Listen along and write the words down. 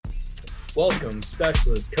Welcome,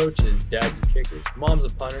 specialists, coaches, dads of kickers, moms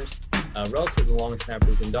of punters, relatives of long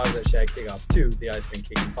snappers, and dogs that shag kickoff to the Iceman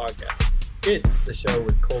Kicking Podcast. It's the show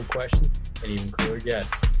with cold questions and even cooler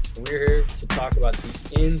guests. And we're here to talk about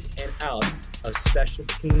the ins and outs of special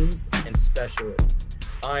teams and specialists.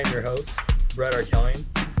 I'm your host, Brett Arkellian,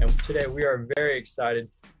 and today we are very excited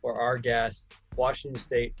for our guest, Washington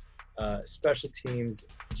State Special Teams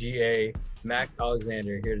GA, Mac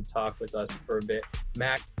Alexander, here to talk with us for a bit.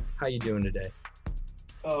 Mac, how you doing today?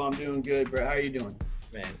 Oh, I'm doing good, Brett. How are you doing?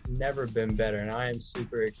 Man, never been better, and I am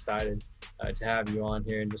super excited to have you on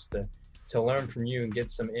here and just to learn from you and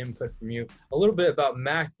get some input from you. A little bit about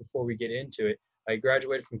Mac before we get into it. I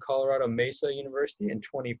graduated from Colorado Mesa University in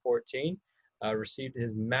 2014, received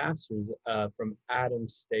his master's from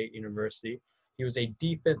Adams State University. He was a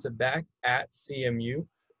defensive back at CMU,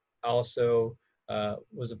 also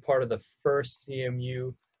was a part of the first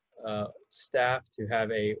CMU staff to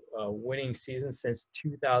have a winning season since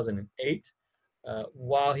 2008.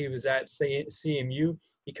 While he was at CMU,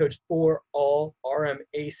 he coached 4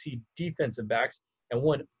 All-RMAC defensive backs and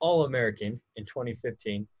 1 All-American in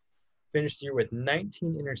 2015. Finished the year with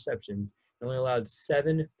 19 interceptions and only allowed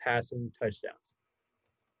 7 passing touchdowns.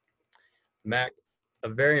 Mac, a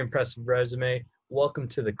very impressive resume. Welcome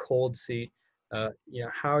to the cold seat.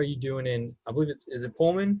 How are you doing in, I believe is it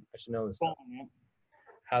Pullman? I should know this. Pullman, yeah.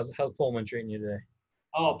 How's Pullman treating you today?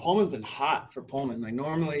 Oh, Pullman's been hot for Pullman. Like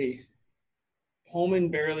normally, Pullman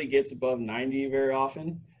barely gets above 90 very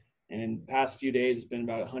often. And in the past few days, it's been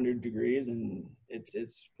about 100 degrees, and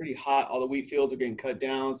it's pretty hot. All the wheat fields are getting cut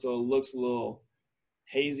down, so it looks a little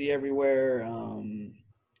hazy everywhere.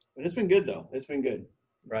 But it's been good, though. It's been good.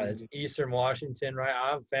 Right, it's Eastern Washington, right?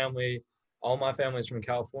 I have family. All my family's from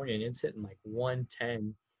California, and it's hitting like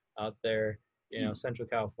 110 out there, Central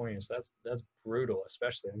California. So that's brutal,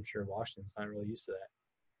 especially I'm sure Washington's not really used to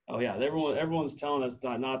that. Oh yeah, everyone's telling us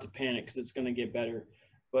not to panic because it's going to get better,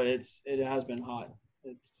 but it has been hot.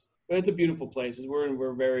 But it's a beautiful place.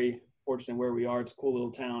 We're very fortunate where we are. It's a cool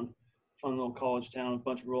little town, fun little college town, a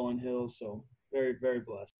bunch of rolling hills. So very, very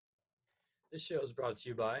blessed. This show is brought to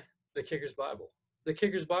you by The Kicker's Bible. The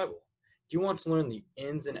Kicker's Bible. Do you want to learn the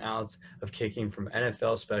ins and outs of kicking from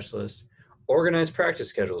NFL specialists, organize practice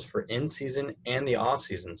schedules for in-season and the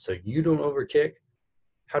off-season so you don't overkick,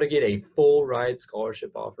 how to get a full ride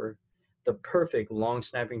scholarship offer, the perfect long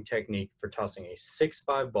snapping technique for tossing a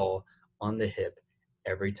 6'5" ball on the hip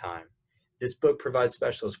every time? This book provides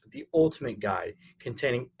specialists with the ultimate guide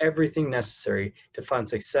containing everything necessary to find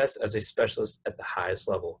success as a specialist at the highest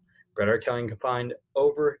level. Brett Arkellian combined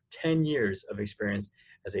over 10 years of experience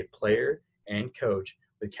as a player and coach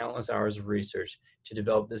with countless hours of research to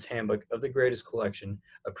develop this handbook of the greatest collection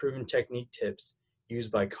of proven technique tips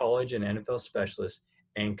used by college and NFL specialists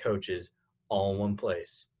and coaches all in one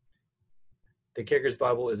place. The Kicker's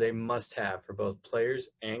Bible is a must-have for both players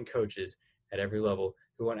and coaches at every level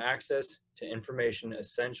who want access to information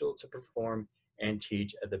essential to perform and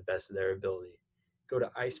teach at the best of their ability. Go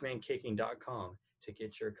to icemankicking.com to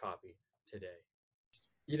get your copy today.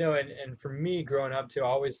 And for me growing up too,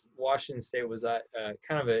 Washington State was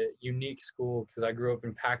kind of a unique school because I grew up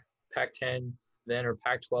in Pac-10 then, or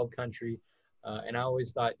Pac-12 country. And I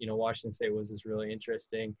always thought, Washington State was just really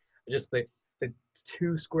interesting. Just the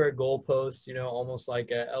 2 square goalposts, almost like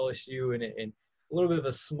LSU, and a little bit of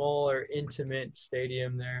a smaller, intimate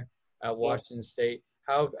stadium there at Washington State.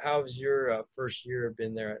 How's your first year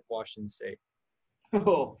been there at Washington State?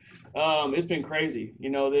 Oh, it's been crazy.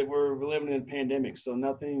 That we're living in a pandemic, so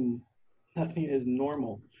nothing is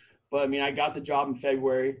normal. But I mean, I got the job in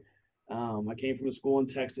February. I came from a school in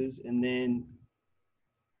Texas, and then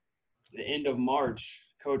the end of March,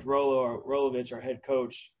 Coach Rolovich, our head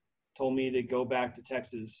coach, told me to go back to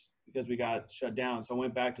Texas because we got shut down. So I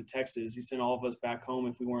went back to Texas. He sent all of us back home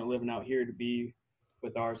if we weren't living out here to be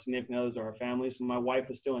with our significant others or our families. So my wife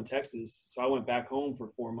was still in Texas, so I went back home for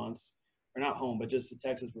 4 months. Or not home, but just to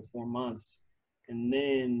Texas for 4 months. And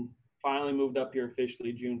then finally moved up here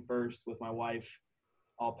officially June 1st with my wife,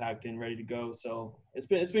 all packed in, ready to go. So it's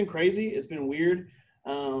been crazy. It's been weird.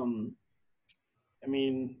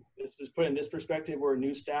 This is put in this perspective. We're a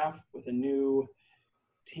new staff with a new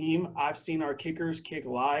team. I've seen our kickers kick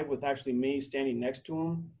live with actually me standing next to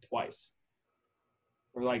them twice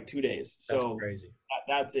for like 2 days. That's crazy.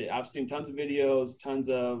 That's it. I've seen tons of videos,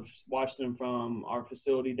 watched them from our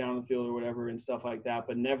facility down the field or whatever and stuff like that,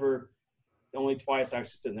 but only twice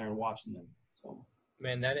actually sitting there and watching them. So,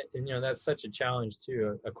 man, that's such a challenge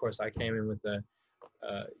too. Of course, I came in with a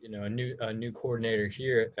new coordinator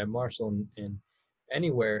here at Marshall, and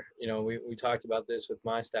anywhere, we talked about this with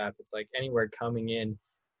my staff. It's like anywhere coming in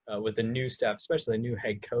with a new staff, especially a new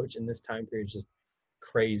head coach in this time period, is just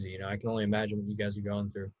crazy. I can only imagine what you guys are going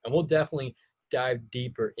through. And we'll definitely dive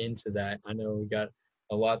deeper into that. I know we got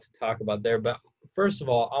a lot to talk about there. But first of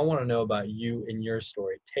all, I want to know about you and your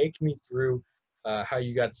story. Take me through how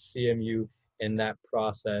you got to CMU and that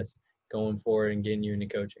process going forward and getting you into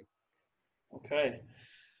coaching. Okay.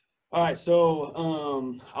 All right. So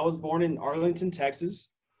I was born in Arlington, Texas.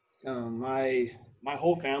 My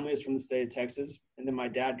whole family is from the state of Texas. And then my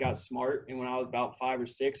dad got smart. And when I was about 5 or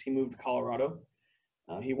 6, he moved to Colorado.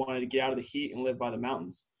 He wanted to get out of the heat and live by the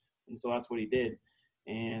mountains. And so that's what he did.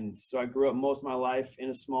 And so I grew up most of my life in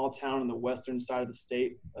a small town on the western side of the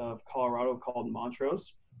state of Colorado called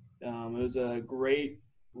Montrose. It was a great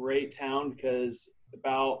town because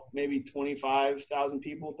about maybe 25,000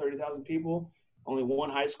 people, 30,000 people, only one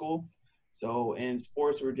high school. So, and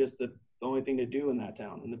sports were just the only thing to do in that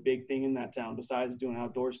town and the big thing in that town besides doing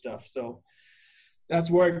outdoor stuff. So that's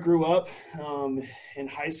where I grew up in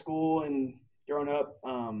high school and growing up.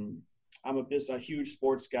 I'm just a huge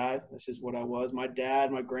sports guy. That's just what I was. My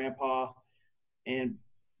dad, my grandpa, and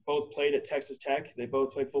both played at Texas Tech. They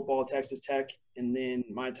both played football at Texas Tech. And then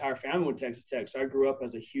my entire family went to Texas Tech. So I grew up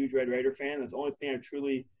as a huge Red Raider fan. That's the only thing I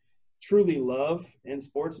truly love in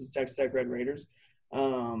sports is Texas Tech Red Raiders.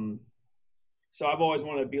 So I've always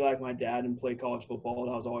wanted to be like my dad and play college football.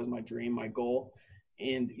 That was always my dream, my goal.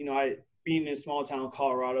 And, being in a small town in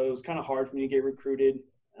Colorado, it was kind of hard for me to get recruited.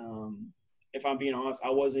 If I'm being honest,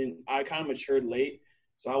 I kind of matured late,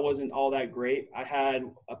 so I wasn't all that great. I had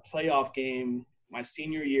a playoff game my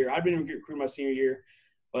senior year. I'd been recruited my senior year,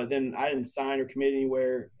 but then I didn't sign or commit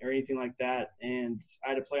anywhere or anything like that. And I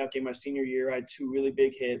had a playoff game my senior year. I had 2 really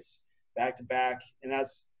big hits back to back, and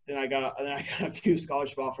then I got a few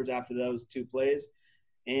scholarship offers after those 2 plays.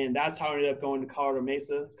 And that's how I ended up going to Colorado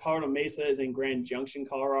Mesa. Colorado Mesa is in Grand Junction,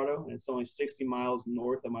 Colorado, and it's only 60 miles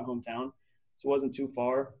north of my hometown, so it wasn't too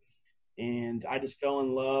far. And I just fell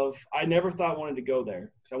in love. I never thought I wanted to go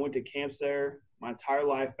there because I went to camps there my entire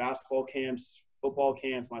life, basketball camps, football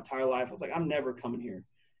camps, my entire life. I was like, I'm never coming here.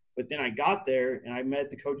 But then I got there and I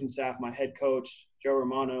met the coaching staff, my head coach, Joe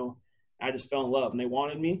Romano. I just fell in love, and they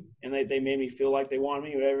wanted me, and they made me feel like they wanted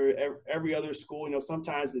me. Every other school,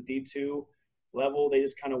 sometimes the D2 level, they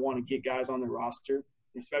just kind of want to get guys on their roster,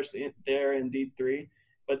 especially there in D3.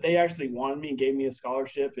 But they actually wanted me and gave me a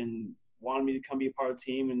scholarship and wanted me to come be a part of the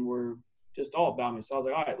team, and were just all about me. So I was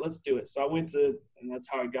like, all right, let's do it. So I went to, and that's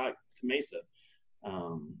how I got to Mesa.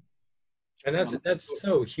 And that's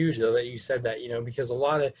so huge, though, that you said that, because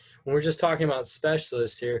when we're just talking about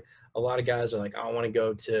specialists here, a lot of guys are like, I want to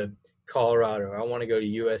go to Colorado, I want to go to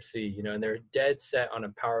USC, and they're dead set on a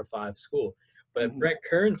Power 5 school. But Brett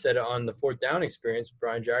Kern said it on the Fourth Down Experience with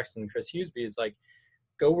Brian Jackson and Chris Hughesby. It's like,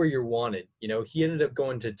 go where you're wanted. He ended up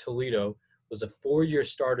going to Toledo, was a 4-year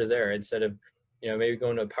starter there instead of, maybe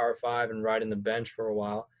going to a Power 5 and riding the bench for a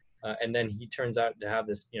while. And then he turns out to have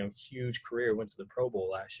this, huge career, went to the Pro Bowl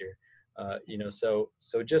last year. So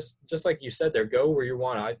just like you said there, go where you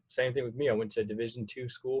want. Same thing with me. I went to a Division II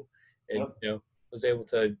school and, was able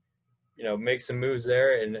to, make some moves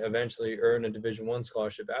there and eventually earn a Division I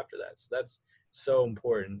scholarship after that. So that's so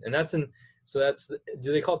important. And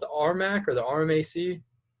do they call it the RMAC or the RMAC? You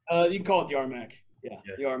can call it the RMAC. Yeah.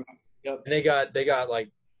 The RMAC. Yep. And they got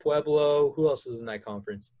like Pueblo. Who else is in that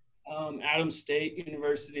conference? Adams State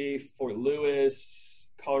University, Fort Lewis,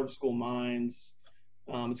 Colorado School Mines.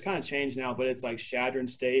 It's kind of changed now, but it's like Chadron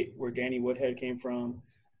State, where Danny Woodhead came from.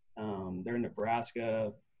 They're in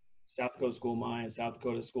Nebraska, South Dakota School Mines, South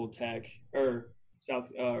Dakota School Tech, or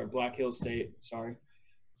Black Hills State. Sorry.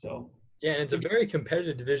 So. Yeah, and it's a very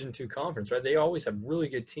competitive Division II conference, right? They always have really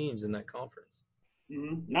good teams in that conference.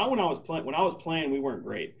 Mm-hmm. Not when I was playing. When I was playing, we weren't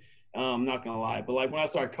great. I'm not gonna lie, but like when I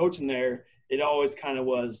started coaching there, it always kind of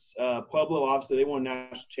was Pueblo. Obviously, they won a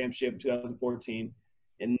national championship in 2014,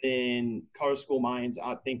 and then Colorado School Mines.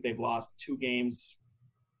 I think they've lost 2 games.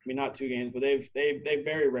 I mean, not 2 games, but they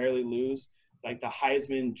very rarely lose. Like the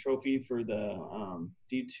Heisman Trophy for the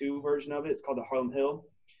D2 version of it, it's called the Harlem Hill.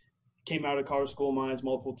 Came out of Colorado School Mines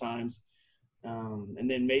multiple times. And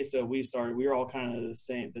then Mesa, we were all kind of the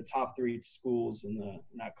same, the top 3 schools in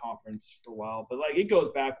that conference for a while. But like it goes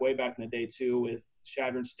way back in the day too, with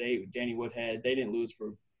Chadron State, with Danny Woodhead. They didn't lose for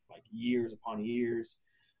like years upon years.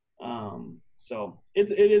 So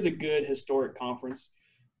it is a good historic conference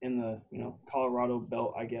in the Colorado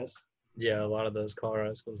belt, I guess. Yeah, a lot of those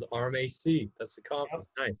Colorado schools. RMAC, that's the conference.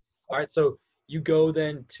 Yep. Nice. All right, so you go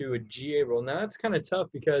then to a GA role. Now that's kind of tough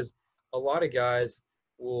because a lot of guys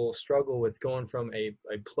will struggle with going from a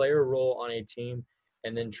player role on a team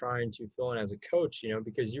and then trying to fill in as a coach,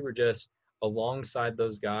 because you were just alongside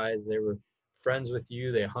those guys. They were friends with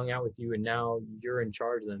you, they hung out with you, and now you're in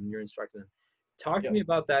charge of them, you're instructing them. Talk to Yep. me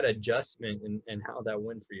about that adjustment and how that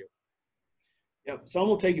went for you. Yep. So I'm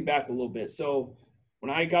gonna take you back a little bit. So when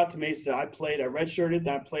I got to Mesa, I redshirted.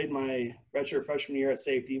 Then I played my redshirt freshman year at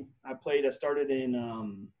safety. I started in,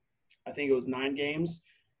 I think it was 9 games.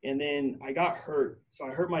 And then I got hurt. So I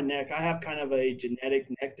hurt my neck. I have kind of a genetic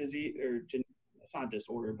neck disease, it's not a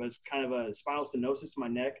disorder, but it's kind of a spinal stenosis in my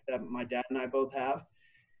neck that my dad and I both have.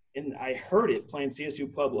 And I hurt it playing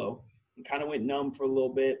CSU Pueblo and kind of went numb for a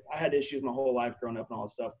little bit. I had issues my whole life growing up and all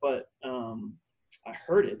that stuff, but I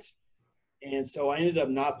hurt it. And so I ended up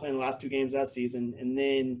not playing the last 2 games that season. And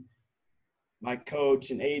then my coach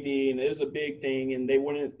and AD, and it was a big thing, and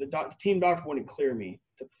the team doctor wouldn't clear me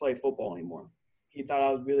to play football anymore. He thought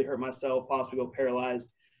I would really hurt myself, possibly go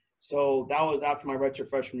paralyzed. So that was after my redshirt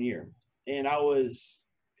freshman year. And I was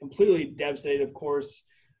completely devastated, of course,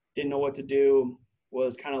 didn't know what to do,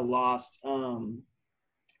 was kind of lost.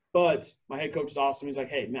 But my head coach is awesome. He's like,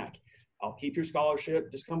 hey, Mac, I'll keep your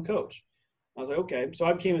scholarship. Just come coach. I was like, okay. So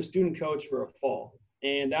I became a student coach for a fall.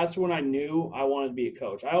 And that's when I knew I wanted to be a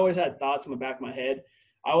coach. I always had thoughts in the back of my head.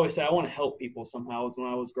 I always said I want to help people somehow.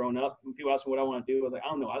 When I was growing up, when people asked me what I want to do, I was like, I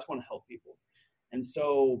don't know. I just want to help people. And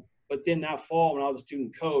so, but then that fall when I was a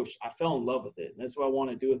student coach, I fell in love with it. And that's what I want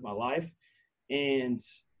to do with my life. And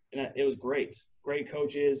it was great. Great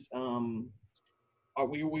coaches.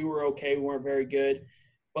 We were okay. We weren't very good.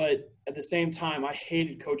 But at the same time, I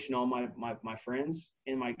hated coaching all my friends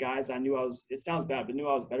and my guys. I knew it sounds bad, but knew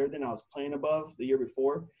I was better than I was playing above the year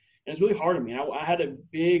before. And it was really hard on me. I had a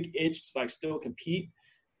big itch to like still compete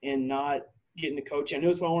and not get into coaching. I knew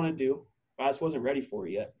it's what I wanted to do, but I just wasn't ready for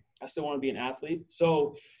it yet. I still want to be an athlete.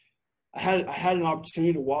 So I had an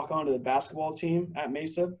opportunity to walk onto the basketball team at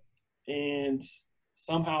Mesa, and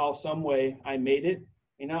somehow, some way, I made it.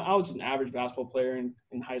 I was just an average basketball player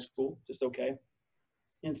in high school, just okay.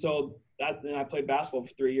 And so then I played basketball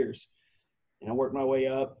for 3 years, and I worked my way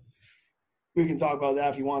up. We can talk about that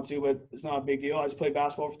if you want to, but it's not a big deal. I just played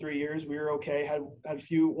basketball for 3 years. We were okay. Had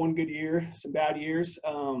one good year, some bad years.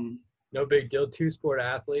 No big deal. 2-sport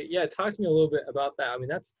athlete. Yeah, talk to me a little bit about that. I mean,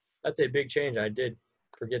 that's a big change. I did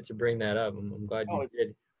forget to bring that up. I'm glad you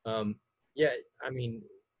did. Yeah, I mean,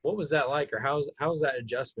 what was that like, or how's that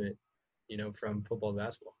adjustment, from football to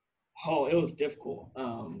basketball? Oh, it was difficult.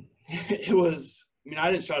 It was. I mean,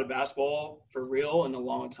 I didn't try to basketball for real in a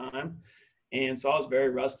long time. And so I was very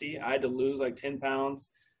rusty. I had to lose like 10 pounds.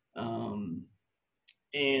 And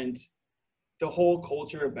the whole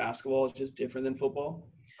culture of basketball is just different than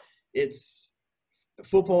football.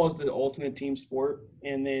 Football is the ultimate team sport.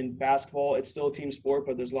 And then basketball, it's still a team sport,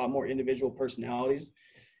 but there's a lot more individual personalities.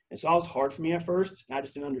 And so it was hard for me at first. I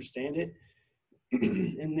just didn't understand it.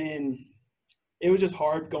 And then it was just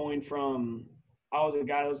hard going from I was a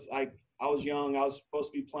guy I was young. I was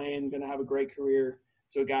supposed to be playing, going to have a great career.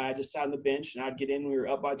 So a guy, I just sat on the bench and I'd get in. We were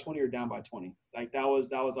up by 20 or down by 20. Like that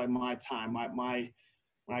was like my time, my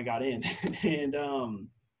when I got in, and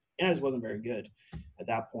I just wasn't very good at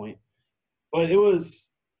that point. But it was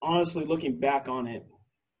honestly looking back on it.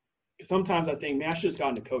 Sometimes I think, man, I should have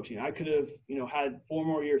gotten into coaching. I could have, had 4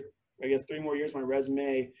 more years, I guess 3 more years, my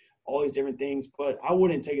resume, all these different things. But I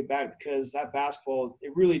wouldn't take it back because that basketball,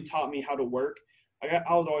 it really taught me how to work.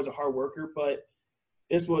 I was always a hard worker, but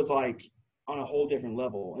this was like on a whole different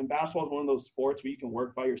level. And basketball is one of those sports where you can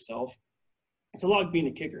work by yourself. It's a lot like being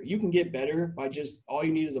a kicker. You can get better by just all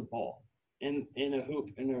you need is a ball and a hoop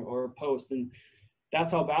or a post. And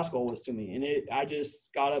that's how basketball was to me. And I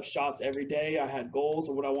just got up shots every day. I had goals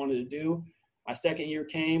of what I wanted to do. My second year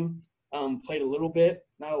came, played a little bit,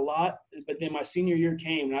 not a lot. But then my senior year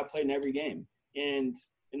came and I played in every game. And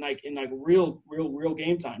in real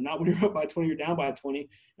game time, not when you're up by 20 or down by 20.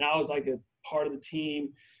 And I was like a part of the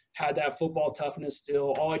team, had that football toughness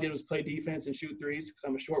still. All I did was play defense and shoot threes because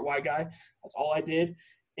I'm a short, wide guy. That's all I did.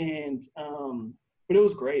 And but it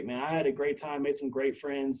was great, man. I had a great time, made some great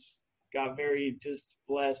friends, got very just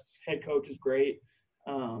blessed. Head coach was great.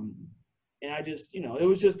 And I just, it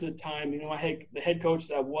was just a time, the head coach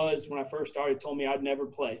that was when I first started told me I'd never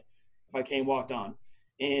play if I walked on.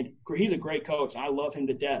 And he's a great coach. I love him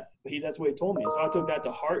to death. But that's what he told me. So I took that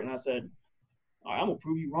to heart, and I said, all right, I'm going to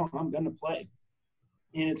prove you wrong. I'm going to play.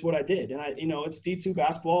 And it's what I did. And, it's D2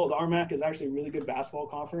 basketball. The RMAC is actually a really good basketball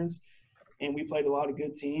conference. And we played a lot of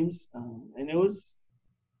good teams. And it was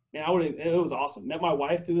awesome. Met my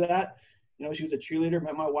wife through that. She was a cheerleader,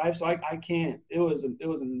 met my wife. So I can't – it was an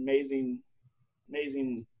amazing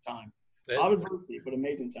time. A lot of adversity, but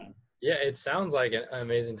amazing time. Yeah, it sounds like an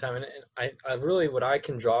amazing time. And I really, what I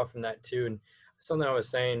can draw from that too, and something I was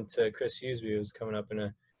saying to Chris Hughesby, who's coming up in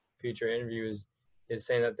a future interview, is is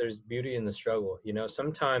saying that there's beauty in the struggle. You know,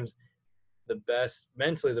 sometimes the best,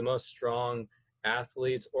 mentally, the most strong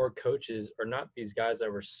athletes or coaches are not these guys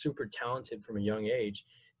that were super talented from a young age.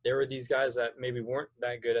 There were these guys that maybe weren't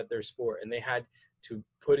that good at their sport, and they had to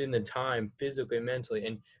put in the time physically and mentally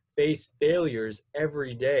and face failures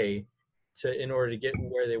every day in order to get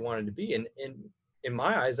where they wanted to be. And in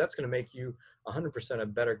my eyes, that's going to make you 100% a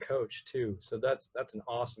better coach too. So that's an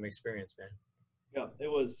awesome experience, man. Yeah,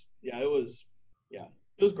 it was. Yeah, it was. Yeah,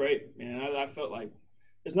 it was great, man. I felt like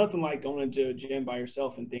there's nothing like going into a gym by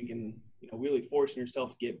yourself and thinking, really forcing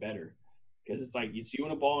yourself to get better, because it's like it's you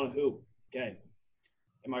and a ball and a hoop. Okay,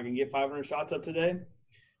 am I gonna get 500 shots up today,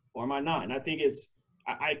 or am I not? And I think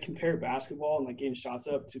I compare basketball and like getting shots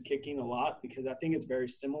up to kicking a lot, because I think it's very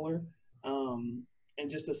similar. And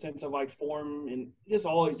just a sense of like form and just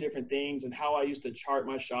all these different things and how I used to chart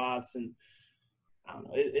my shots, and I don't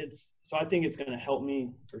know. So I think it's going to help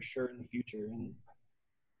me for sure in the future. And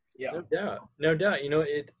yeah, no doubt, no doubt.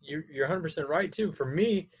 You're 100% right too. For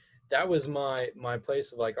me, that was my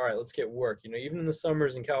place of like, all right, let's get work. Even in the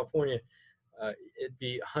summers in California, it'd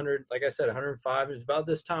be 100, like I said, 105. It was about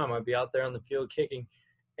this time I'd be out there on the field kicking,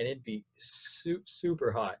 and it'd be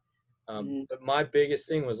super hot. But my biggest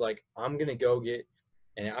thing was like, I'm gonna go get,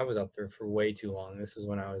 and I was out there for way too long. This is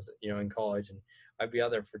when I was, in college, and I'd be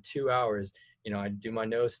out there for 2 hours. I'd do my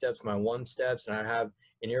nose steps, my one steps, and I'd have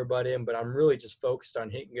an earbud in, but I'm really just focused on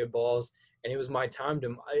hitting good balls. And it was my time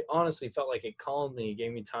I honestly felt like it calmed me. It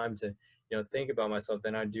gave me time to, think about myself.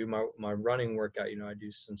 Then I'd do my running workout. I'd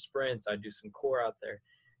do some sprints. I'd do some core out there.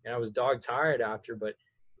 And I was dog tired after, but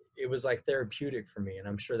it was like therapeutic for me. And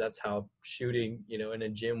I'm sure that's how shooting, in a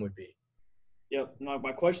gym would be. Yep. Now,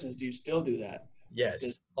 my question is, do you still do that?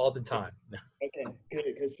 Yes, all the time. Okay, good.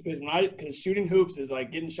 Because shooting hoops is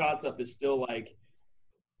like getting shots up is still like,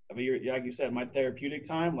 I mean, like you said, my therapeutic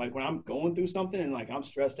time. Like when I'm going through something and like I'm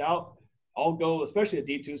stressed out, I'll go, especially at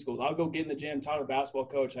D2 schools, I'll go get in the gym, talk to the basketball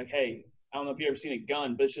coach, like, hey, I don't know if you've ever seen a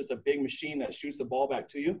gun, but it's just a big machine that shoots the ball back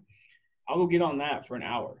to you. I'll go get on that for an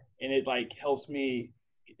hour, and it like helps me.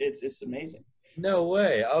 It's amazing. No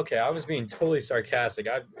way. Okay, I was being totally sarcastic.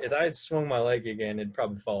 If I had swung my leg again, it'd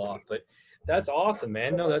probably fall off. But that's awesome,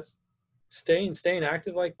 man. No, that's staying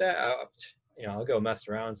active like that. I'll go mess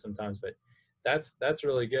around sometimes, but that's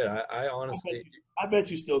really good. I honestly, I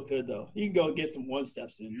bet you still could though. You can go get some one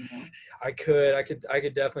steps in. I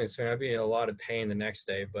could definitely swing. I'd be in a lot of pain the next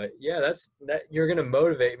day, but yeah, that you're gonna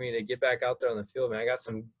motivate me to get back out there on the field, man. I got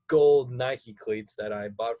some gold Nike cleats that I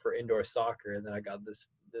bought for indoor soccer, and then I got this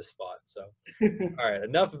spot. So, all right,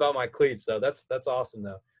 enough about my cleats though. That's awesome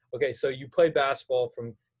though. Okay, so you played basketball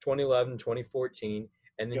from 2011, 2014,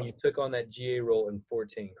 and then Yep. you took on that GA role in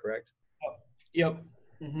 14, correct? Yep.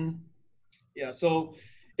 Yeah, so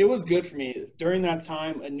it was good for me. During that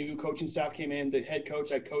time, a new coaching staff came in. The head coach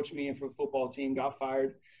that coached me for the football team got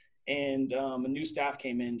fired, and a new staff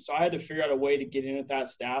came in. So I had to figure out a way to get in with that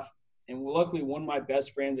staff. And luckily, one of my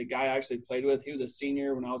best friends, a guy I actually played with, he was a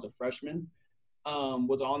senior when I was a freshman,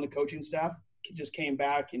 was on the coaching staff. He just came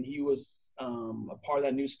back, and he was a part of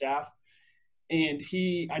that new staff. And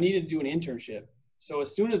I needed to do an internship. So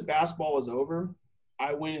as soon as basketball was over,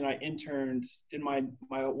 I went and I interned, did my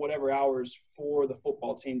whatever hours for the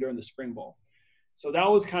football team during the spring ball. So that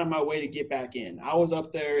was kind of my way to get back in. I was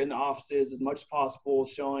up there in the offices as much as possible,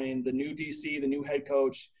 showing the new DC, the new head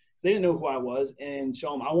coach, because they didn't know who I was, and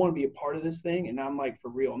show them I want to be a part of this thing. And I'm like, for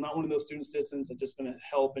real, I'm not one of those student assistants that's just going to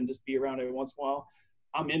help and just be around every once in a while.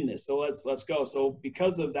 I'm in this, so let's go. So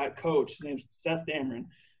because of that coach, his name's Seth Dameron.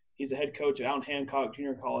 He's a head coach at Allen Hancock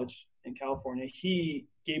Junior College in California. He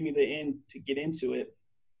gave me the in to get into it,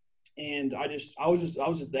 and I was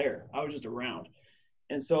just there. I was just around.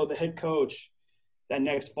 And so the head coach that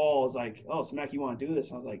next fall was like, "Oh, so Mac, you want to do this?"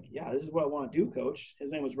 And I was like, "Yeah, this is what I want to do, coach."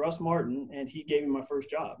 His name was Russ Martin, and he gave me my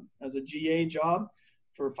first job. It was a GA job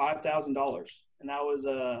for $5,000, and that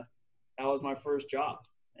was my first job.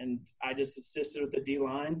 And I just assisted with the D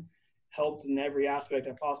line, helped in every aspect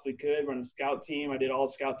I possibly could, run a scout team. I did all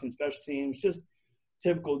scout team, special teams, just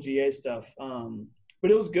typical GA stuff. But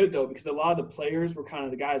it was good though, because a lot of the players were kind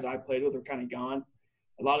of the guys I played with were kind of gone.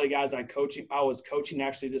 A lot of the guys I was coaching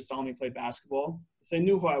actually just saw me play basketball. So they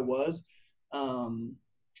knew who I was,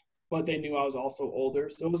 but they knew I was also older.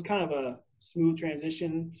 So it was kind of a smooth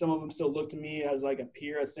transition. Some of them still looked at me as like a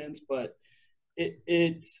peer a sense, but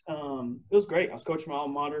it was great. I was coaching my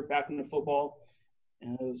alma mater back into football,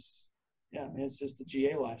 and it's just the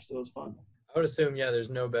GA life, so it was fun. I would assume, yeah, there's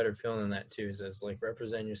no better feeling than that too, is like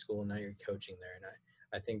representing your school and now you're coaching there. And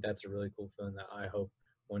I think that's a really cool feeling that I hope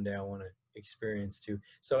one day I want to experience too.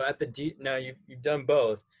 So at now you've done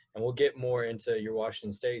both, and we'll get more into your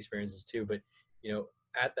Washington State experiences too, but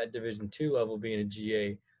at that Division II level, being a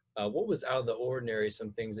GA, what was out of the ordinary,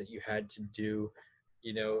 some things that you had to do?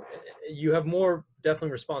 You have more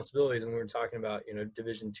definitely responsibilities, and we were talking about,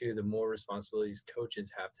 Division II, the more responsibilities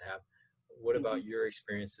coaches have to have. What about your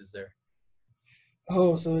experiences there?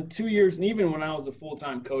 Oh, so the 2 years, and even when I was a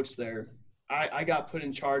full-time coach there, I got put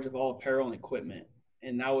in charge of all apparel and equipment,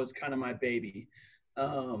 and that was kind of my baby.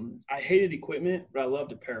 I hated equipment, but I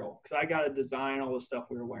loved apparel because I got to design all the stuff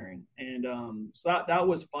we were wearing, and so that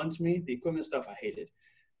was fun to me. The equipment stuff I hated,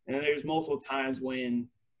 and then there's multiple times when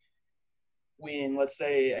let's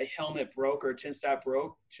say a helmet broke or a chin strap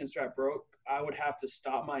broke, I would have to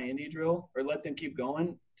stop my indie drill or let them keep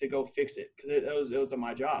going to go fix it because it was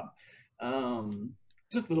my job. Um,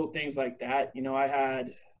 just little things like that.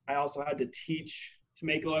 I also had to teach to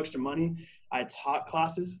make a little extra money. I taught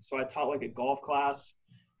classes, so I taught like a golf class.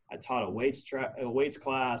 I taught a weights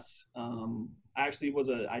class.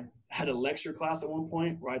 I had a lecture class at one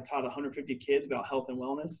point where I taught 150 kids about health and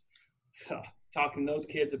wellness. Talking to those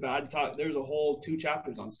kids there's a whole 2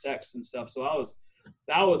 chapters on sex and stuff. So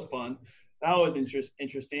that was fun. That was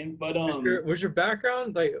interesting. But was your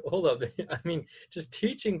background like, hold up? I mean, just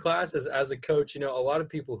teaching classes as a coach, a lot of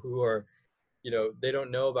people who are, they don't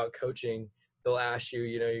know about coaching. They'll ask you,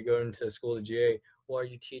 you go into school to GA, well, are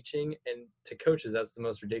you teaching? And to coaches, that's the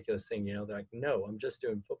most ridiculous thing. They're like, no, I'm just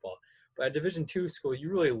doing football. But at Division II school, you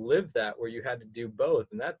really lived that, where you had to do both.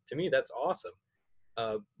 And that, to me, that's awesome.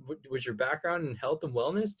 Was your background in health and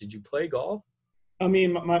wellness? Did you play golf? I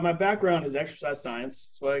mean, my background is exercise science.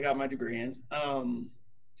 That's what I got my degree in.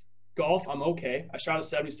 Golf, I'm okay. I shot a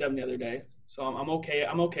 77 the other day, so I'm okay.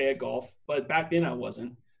 I'm okay at golf, but back then I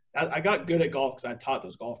wasn't. I got good at golf because I taught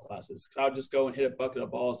those golf classes. Because I would just go and hit a bucket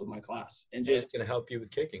of balls with my class and just going to help you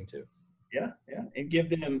with kicking too. Yeah,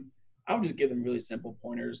 and I would just give them really simple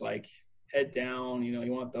pointers like head down. You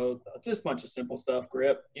want those, just a bunch of simple stuff.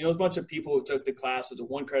 Grip. There's a bunch of people who took the class. It was a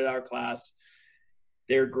 1 credit hour class.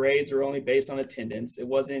 Their grades were only based on attendance. It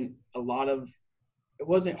wasn't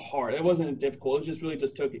hard. It wasn't difficult. It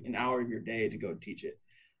just took an hour of your day to go teach it.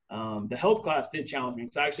 The health class did challenge me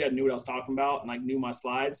because I actually knew what I was talking about and knew my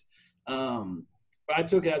slides. But I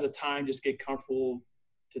took it as a time just get comfortable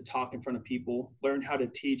to talk in front of people, learn how to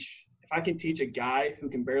teach. If I can teach a guy who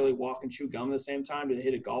can barely walk and chew gum at the same time to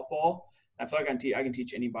hit a golf ball, I feel like I can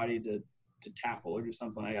teach anybody to tackle or do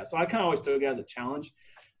something like that. So I kind of always took it as a challenge.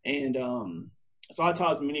 And so I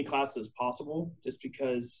taught as many classes as possible just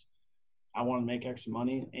because I wanted to make extra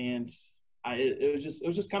money. And it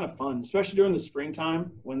was just kind of fun, especially during the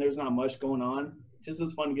springtime when there's not much going on. It's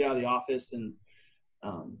just fun to get out of the office and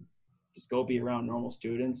just go be around normal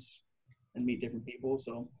students and meet different people.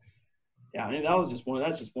 So yeah, I mean, that's just one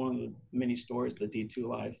of the many stories of the D2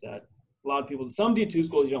 life that a lot of people, some D2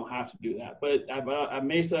 schools, you don't have to do that. But at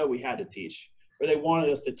Mesa, we had to teach, or they wanted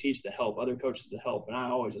us to teach to help, other coaches to help. And I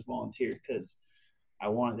always just volunteered because I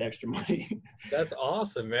wanted the extra money. That's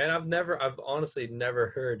awesome, man. I've honestly never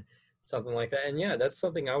heard something like that. And yeah, that's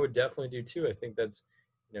something I would definitely do too. I think that's,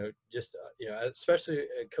 especially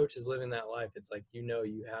coaches living that life. It's like,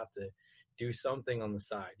 you have to do something on the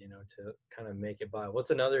side, to kind of make it by.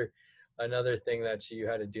 What's another thing that you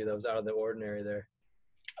had to do that was out of the ordinary there?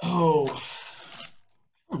 Oh,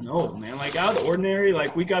 I don't know, man. Out of the ordinary,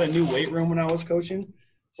 we got a new weight room when I was coaching.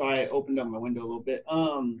 So I opened up my window a little bit.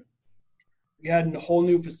 We had a whole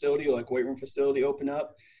new facility, weight room facility open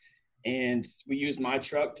up. And we used my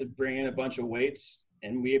truck to bring in a bunch of weights.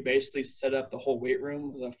 And we basically set up the whole weight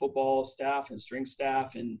room with our football staff and strength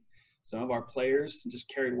staff and some of our players, and just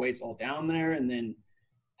carried weights all down there, and then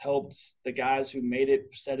helped the guys who made it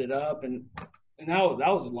set it up. And that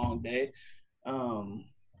was a long day,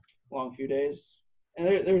 long few days.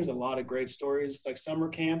 And there was a lot of great stories, like summer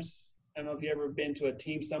camps. I don't know if you've ever been to a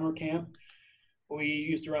team summer camp. We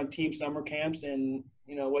used to run team summer camps, and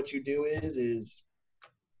what you do is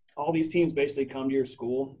all these teams basically come to your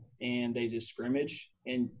school and they just scrimmage,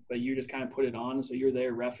 but you just kind of put it on. So you're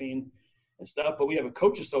there reffing and stuff. But we have a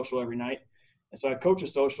coaches social every night. And so a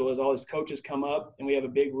coaches social is all these coaches come up, and we have a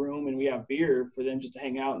big room, and we have beer for them just to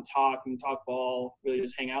hang out and talk ball, really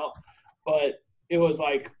just hang out. But it was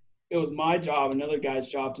my job, another guy's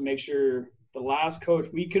job, to make sure the last coach,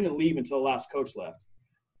 we couldn't leave until the last coach left.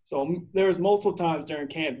 So there was multiple times during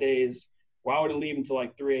camp days where I wouldn't leave until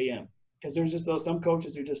 3 a.m. because there's just some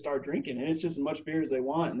coaches who just start drinking, and it's just as much beer as they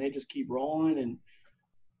want, and they just keep rolling.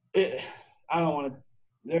 And I don't want to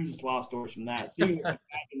 – there's just a lot of stories from that. So you can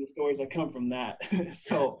imagine the stories that come from that.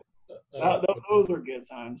 So those were good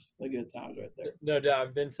times, the good times right there. No doubt.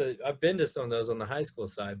 I've been to some of those on the high school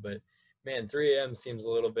side, but man, 3 a.m. seems a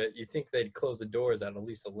little bit. You think they'd close the doors at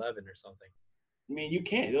least 11 or something. I mean, you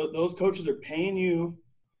can't. Those coaches are paying you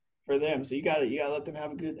for them, so you gotta let them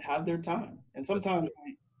have their time. And sometimes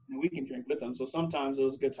we can drink with them, so sometimes it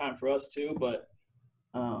was a good time for us too. But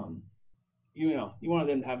um, you want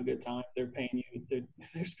them to have a good time. They're paying you.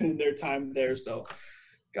 They're spending their time there, so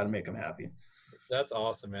got to make them happy. That's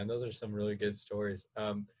awesome, man. Those are some really good stories.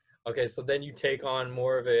 Okay, so then you take on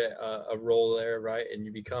more of a role there, right? And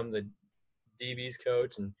you become the DB's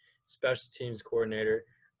coach and special teams coordinator.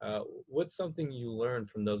 What's something you learned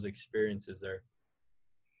from those experiences there?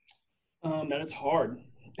 That it's hard.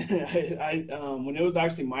 When it was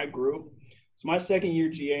actually my group, so my second year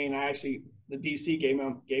GA, and the DC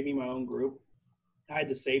gave me my own group. I had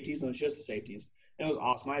the safeties, and it was just the safeties. And it was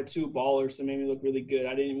awesome. I had two ballers that made me look really good.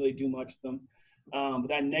 I didn't really do much with them. But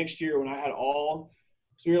that next year, when I had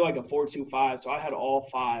so we were like a 4-2-5. So I had all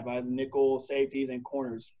five. I had nickel, safeties, and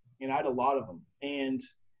corners, and I had a lot of them. And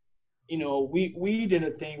we did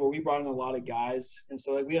a thing where we brought in a lot of guys, and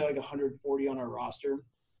so like we had like 140 on our roster,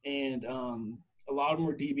 and a lot of them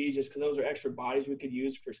were DBs just because those are extra bodies we could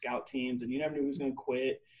use for scout teams, and you never knew who was going to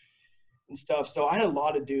quit and stuff. So I had a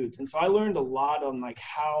lot of dudes, and so I learned a lot on like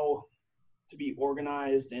how to be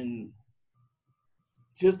organized and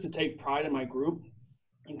just to take pride in my group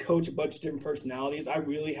and coach a bunch of different personalities. I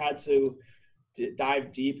really had to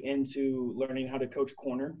dive deep into learning how to coach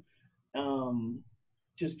corner.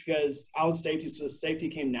 Just because I was safety, so safety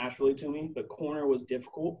came naturally to me, but corner was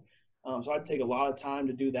difficult. So I had to take a lot of time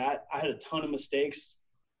to do that. I had a ton of mistakes.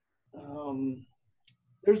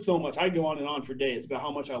 There's so much. I go on and on for days about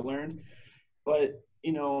how much I learned. But,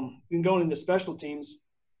 going into special teams,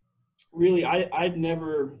 really, I'd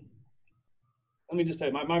never – let me just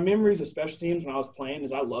say, my memories of special teams when I was playing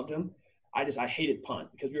is I loved them. I hated punt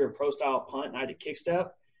because we were a pro-style punt, and I had to kick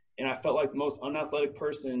step, and I felt like the most unathletic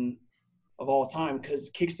person – of all time because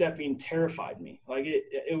kick stepping terrified me. Like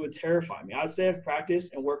it would terrify me. I'd stay at practice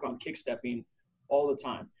and work on kick stepping all the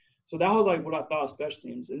time. So that was like what I thought of special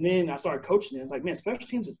teams. And then I started coaching it. It's like, man, special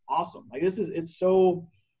teams is awesome. Like it's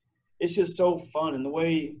just so fun. And the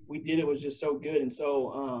way we did it was just so good. And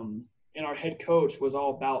so, and our head coach was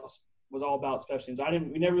all about special teams.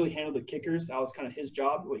 We never really handled the kickers. That was kind of his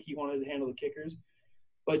job, what he wanted to handle the kickers,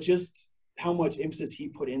 but just how much emphasis he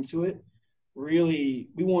put into it. Really,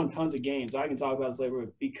 we won tons of games. I can talk about this later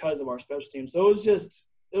because of our special teams. So it was just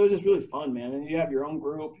really fun, man. And you have your own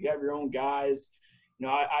group, you have your own guys.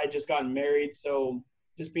 I just gotten married, so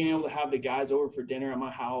just being able to have the guys over for dinner at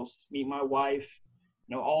my house, meet my wife,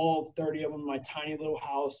 all 30 of them in my tiny little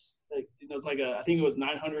house. Like, it's like I think it was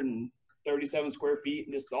 937 square feet,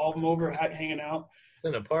 and just all of them over hanging out. It's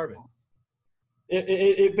an apartment.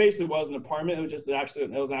 It basically was an apartment. It was an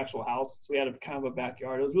actual house. So we had a kind of a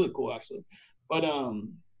backyard. It was really cool actually. But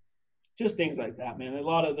just things like that, man. A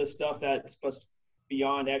lot of the stuff that's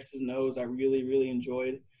beyond X's and O's I really, really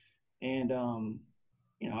enjoyed. And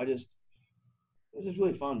it was just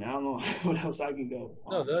really fun, man. I don't know what else I can go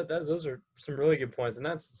on. No, those are some really good points. And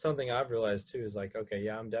that's something I've realized too, is like, okay,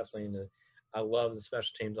 yeah, I'm definitely I love the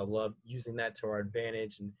special teams. I love using that to our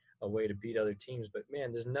advantage and a way to beat other teams. But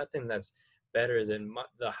man, there's nothing that's better than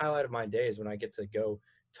the highlight of my day is when I get to go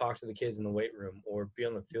talk to the kids in the weight room or be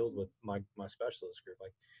on the field with my specialist group.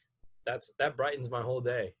 Like that brightens my whole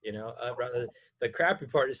day. Rather the crappy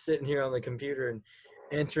part is sitting here on the computer and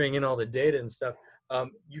entering in all the data and stuff.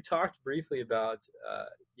 You talked briefly about,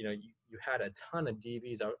 you had a ton of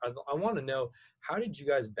DBs. I want to know, how did you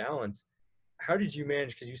guys balance? How did you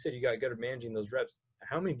manage? Because you said you got good at managing those reps.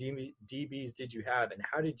 How many DBs did you have, and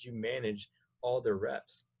how did you manage all their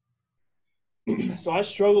reps? So I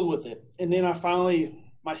struggled with it. And then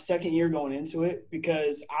my second year going into it,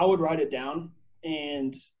 because I would write it down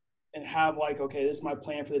and have like, okay, this is my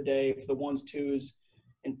plan for the day for the 1s, 2s,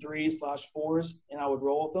 and 3/4s, and I would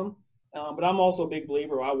roll with them. But I'm also a big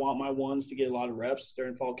believer. I want my 1s to get a lot of reps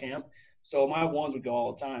during fall camp. So my 1s would go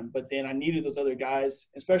all the time. But then I needed those other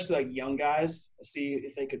guys, especially like young guys, to see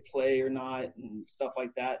if they could play or not and stuff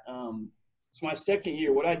like that. So my second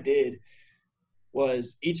year, what I did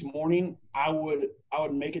was each morning I would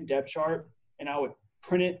make a depth chart and I would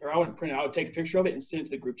print it, or I wouldn't print it. I would take a picture of it and send it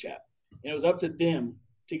to the group chat. And it was up to them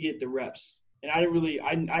to get the reps. And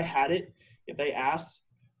I had it if they asked,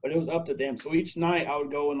 but it was up to them. So each night I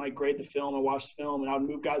would go and like grade the film and watch the film, and I would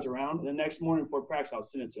move guys around. And the next morning before practice, I would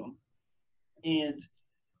send it to them. And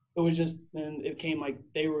it came like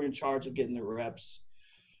they were in charge of getting the reps,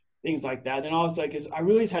 things like that. Then I was like, I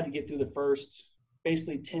really just had to get through the first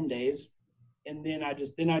basically 10 days. And then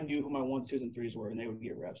I knew who my 1s, 2s, and 3s were, and they would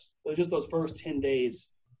get reps. It was just those first 10 days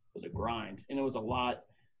was a grind, and it was a lot.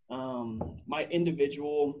 My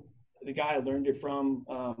individual, the guy I learned it from,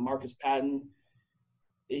 Marcus Patton,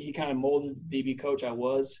 he kind of molded the DB coach I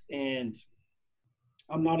was. And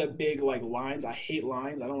I'm not a big like lines. I hate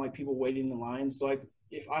lines. I don't like people waiting in the lines. So like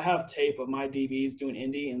if I have tape of my DBs doing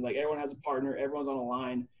indie and like everyone has a partner, everyone's on a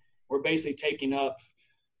line, we're basically taking up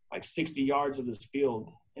like 60 yards of this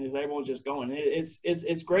field, and everyone's just going.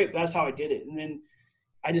 It's great. That's how I did it. And then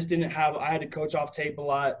I just didn't have. I had to coach off tape a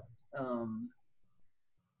lot.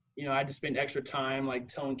 I had to spend extra time like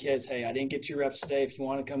telling kids, hey, I didn't get your reps today. If you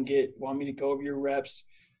want me to go over your reps,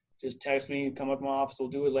 just text me, come up to my office. We'll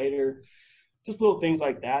do it later. Just little things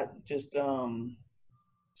like that. Just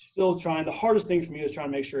still trying. The hardest thing for me was trying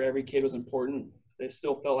to make sure every kid was important. They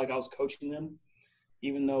still felt like I was coaching them,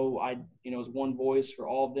 even though I was one voice for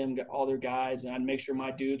all of them, all their guys, and I'd make sure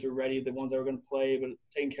my dudes were ready, the ones that were going to play, but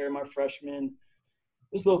taking care of my freshmen.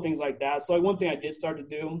 Just little things like that. So like one thing I did start to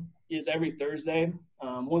do is every Thursday,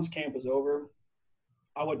 once camp was over,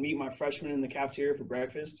 I would meet my freshmen in the cafeteria for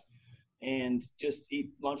breakfast and just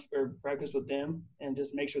eat lunch or breakfast with them and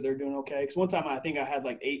just make sure they're doing okay. Because one time I think I had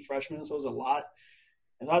like 8 freshmen, so it was a lot.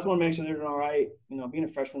 And so I just want to make sure they're doing all right. Being a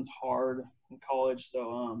freshman's hard in college.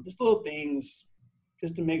 So just little things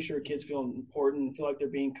just to make sure kids feel important, feel like they're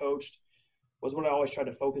being coached was what I always try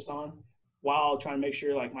to focus on, while trying to make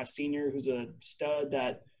sure like my senior, who's a stud,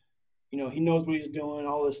 that, he knows what he's doing,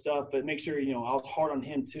 all this stuff, but make sure, I was hard on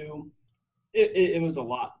him too. It was a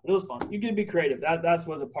lot. It was fun. You can be creative. That's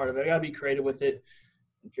what's a part of it. I got to be creative with it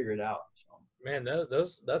and figure it out. So. Man,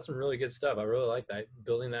 that's some really good stuff. I really like that,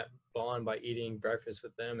 building that bond by eating breakfast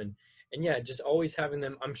with them. And yeah, just always having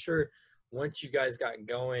them. I'm sure once you guys got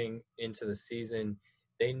going into the season,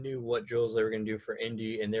 they knew what drills they were going to do for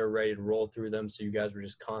Indy, and they were ready to roll through them. So you guys were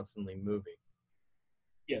just constantly moving.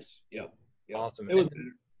 Yes. Yep. Awesome. It was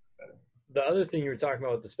better. The other thing you were talking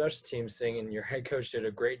about with the special teams thing, and your head coach did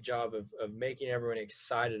a great job of making everyone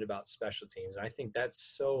excited about special teams. And I think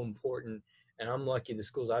that's so important. And I'm lucky the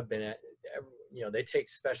schools I've been at, they take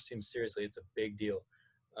special teams seriously. It's a big deal.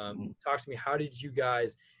 Talk to me. How did you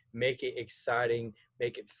guys make it exciting,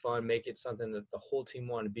 make it fun, make it something that the whole team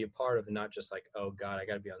wanted to be a part of, and not just like, oh God, I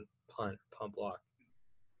got to be on punt block?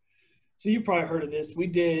 So you probably heard of this. We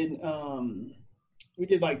did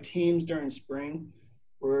like teams during spring,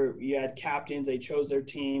 where you had captains. They chose their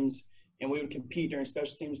teams, and we would compete during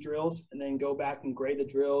special teams drills, and then go back and grade the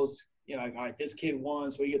drills. Like, all right, this kid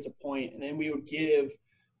won, so he gets a point, and then we would give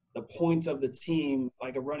the points of the team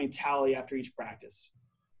like a running tally after each practice.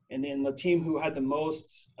 And then the team who had the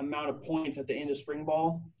most amount of points at the end of spring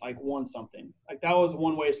ball, like, won something. Like, that was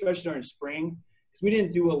one way, especially during spring, because we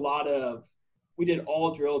didn't do we did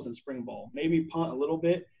all drills in spring ball, maybe punt a little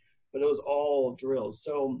bit, but it was all drills.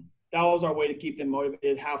 So that was our way to keep them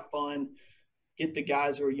motivated, have fun, get the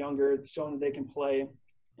guys who are younger, show them that they can play.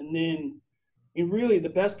 And then, really the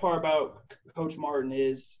best part about Coach Martin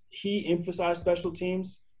is he emphasized special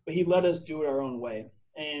teams, but he let us do it our own way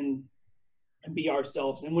and be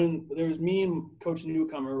ourselves. And when there was me and Coach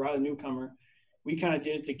Newcomer, we kind of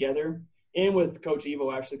did it together. And with Coach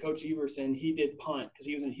Evo, actually, Coach Everson, he did punt because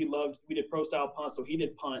we did pro style punt, so he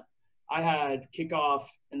did punt. I had kickoff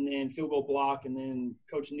and then field goal block, and then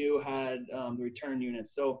Coach New had the return unit.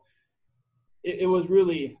 So it was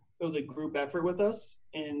a group effort with us,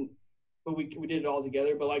 but we did it all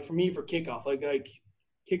together. But like for me, for kickoff, like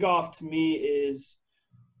kickoff to me is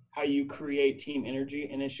how you create team energy,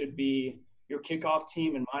 and it should be your kickoff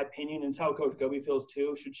team, in my opinion, and it's how Coach Goby feels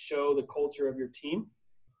too, should show the culture of your team.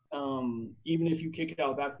 Even if you kick it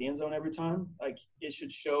out back of the end zone every time, like, it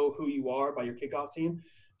should show who you are by your kickoff team.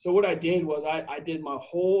 So what I did was I did my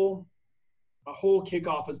whole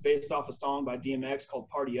kickoff was based off a song by DMX called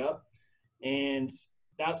Party Up. And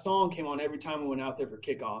that song came on every time we went out there for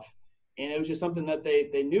kickoff. And it was just something that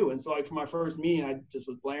they knew. And so, like, for my first meeting, I just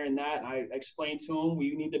was blaring that. And I explained to them,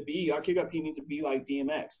 our kickoff team needs to be like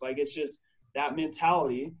DMX. Like, it's just that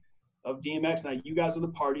mentality of DMX. Like, you guys are the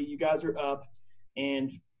party. You guys are up.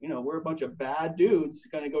 And, we're a bunch of bad dudes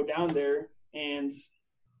going to go down there and –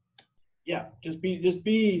 yeah,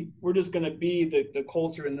 we're just going to be the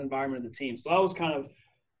culture and the environment of the team. So that was kind of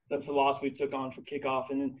the philosophy we took on for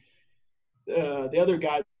kickoff. And then the other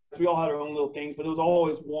guys, we all had our own little things, but it was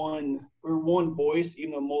always we were one voice,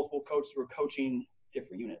 even though multiple coaches were coaching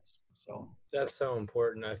different units. So that's so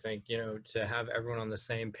important, I think, to have everyone on the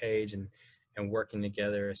same page and working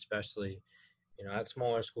together, especially, at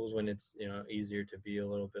smaller schools when it's, easier to be a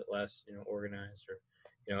little bit less, organized or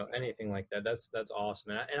anything like that. That's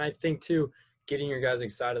awesome. And I think too, getting your guys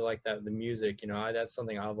excited like that with the music, that's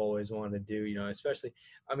something I've always wanted to do, especially,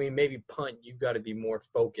 maybe punt, you've got to be more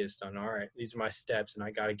focused on, all right, these are my steps and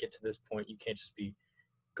I got to get to this point. You can't just be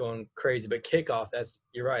going crazy. But kickoff,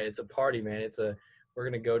 you're right. It's a party, man. We're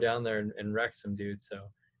going to go down there and wreck some dudes. So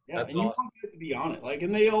Yeah, That's and you awesome. want them to be on it. Like,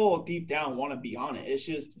 and they all deep down want to be on it. It's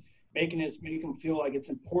just make them feel like it's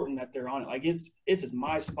important that they're on it. Like it's just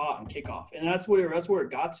my spot on kickoff, and that's where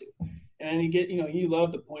it got to. And then you get, you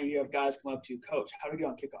love the point you have guys come up to you, coach, how do we get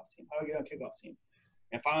on kickoff team? How do we get on kickoff team?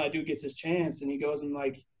 And finally, that dude gets his chance, and he goes and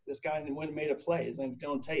like this guy went and made a play. His name's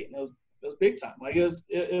Dylan Tate, and it was big time. Like it was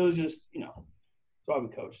just that's why we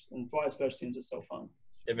coached, and that's why special teams is so fun.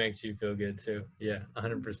 It makes you feel good too. Yeah,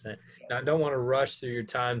 100%. Now, I don't want to rush through your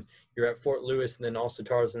time. You're at Fort Lewis and then also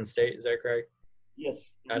Tarleton State. Is that correct?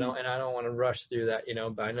 Yes. I don't want to rush through that,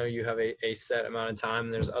 but I know you have a set amount of time,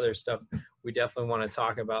 and there's other stuff we definitely want to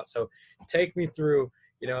talk about. So take me through,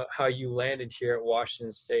 how you landed here at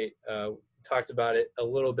Washington State. Talked about it a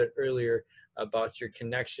little bit earlier about your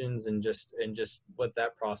connections and just what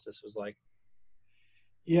that process was like.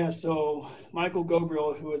 Yeah, so Michael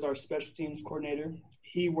Gobriel, who is our special teams coordinator,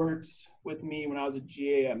 he worked with me when I was a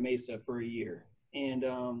GA at Mesa for a year. And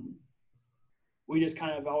we just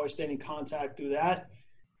kind of always stayed in contact through that.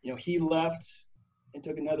 He left and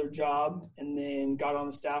took another job and then got on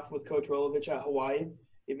the staff with Coach Rolovich at Hawaii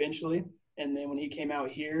eventually. And then when he came out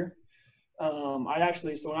here, so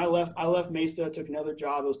when I left Mesa, took another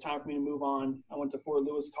job. It was time for me to move on. I went to Fort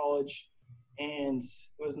Lewis College, and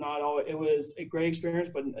it was a great experience,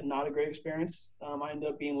 but not a great experience. I ended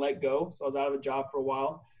up being let go, so I was out of a job for a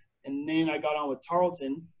while. And then I got on with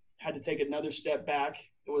Tarleton, had to take another step back.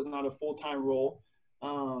 It was not a full-time role.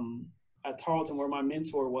 At Tarleton, where my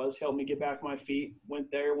mentor was, helped me get back on my feet,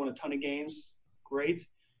 went there, won a ton of games, great.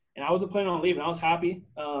 And I wasn't planning on leaving. I was happy.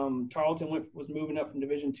 Tarleton was moving up from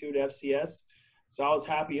Division II to FCS. So I was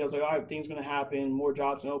happy. I was like, all right, things going to happen, more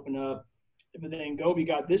jobs going to open up. But then Gobi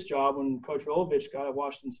got this job when Coach Rolovich got at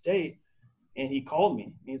Washington State, and he called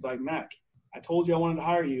me. He's like, Mac, I told you I wanted to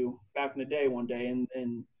hire you back in the day one day,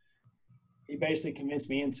 and he basically convinced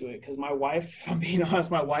me into it because my wife, if I'm being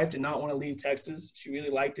honest, my wife did not want to leave Texas. She really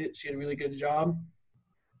liked it. She had a really good job,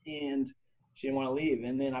 and she didn't want to leave.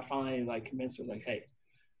 And then I finally convinced her, hey,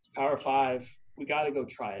 it's Power 5. We got to go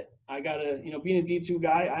try it. I got to, being a D2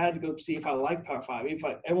 guy, I had to go see if I like Power 5.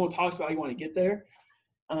 Everyone talks about how you want to get there.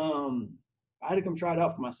 I had to come try it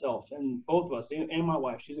out for myself, and both of us, and my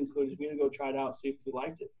wife, she's included. We had to go try it out, see if we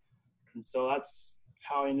liked it. And so that's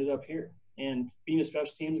how I ended up here. And being a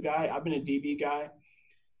special teams guy, I've been a DB guy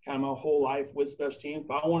kind of my whole life with special teams,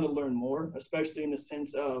 but I want to learn more, especially in the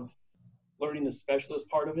sense of learning the specialist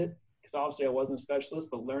part of it, because obviously I wasn't a specialist,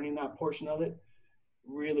 but learning that portion of it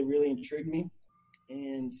really, really intrigued me.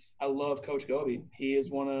 And I love Coach Gobi. He's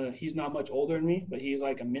not much older than me, but he's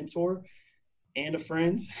like a mentor and a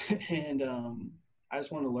friend, and I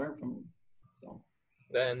just want to learn from him. So,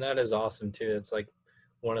 and that is awesome too. It's like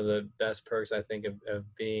one of the best perks I think of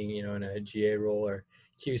being, in a GA role or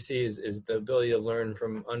QC is the ability to learn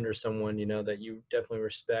from under someone, that you definitely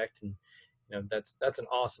respect, and that's an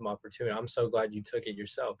awesome opportunity. I'm so glad you took it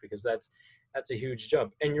yourself because that's a huge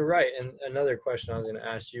jump. And you're right. And another question I was going to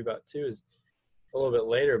ask you about too is a little bit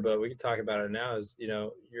later, but we can talk about it now. Is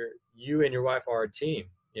you and your wife are a team,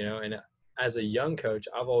 and as a young coach,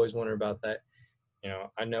 I've always wondered about that.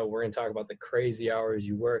 I know we're going to talk about the crazy hours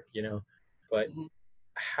you work, but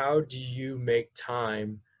how do you make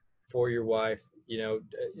time for your wife,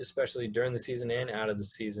 especially during the season and out of the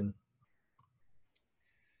season?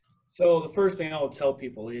 So the first thing I will tell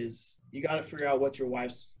people is you got to figure out what your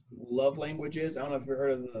wife's love language is. I don't know if you've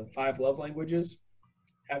heard of the 5 love languages.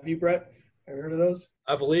 Have you, Brett? Have you heard of those?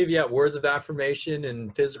 I believe, yeah, words of affirmation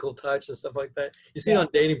and physical touch and stuff like that. You see it on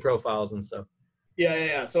dating profiles and stuff.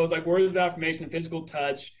 Yeah. So it's like words of affirmation, physical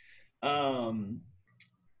touch,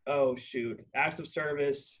 acts of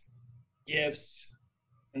service, gifts,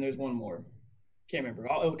 and there's one more. Can't remember.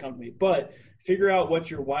 It'll come to me. But figure out what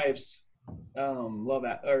your wife's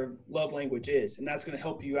love language is, and that's going to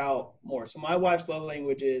help you out more. So my wife's love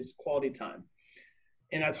language is quality time.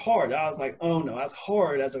 And that's hard. I was like, oh no, that's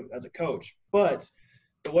hard as a coach. But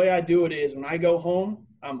the way I do it is when I go home,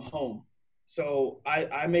 I'm home. So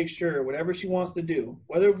I make sure whatever she wants to do,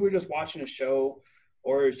 whether if we're just watching a show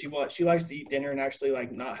or she likes to eat dinner and actually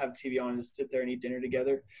not have TV on and just sit there and eat dinner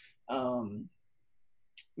together.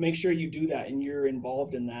 Make sure you do that and you're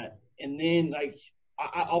involved in that. And then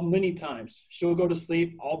I'll many times she'll go to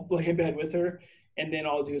sleep. I'll lay in bed with her and then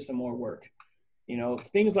I'll do some more work,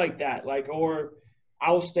 things like that. Or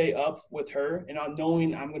I'll stay up with her and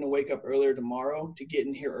knowing I'm going to wake up earlier tomorrow to get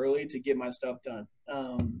in here early to get my stuff done.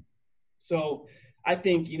 So I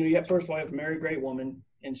think, first of all, I have a very great woman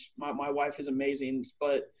and my wife is amazing,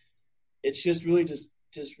 but it's just really just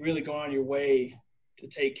really going on your way to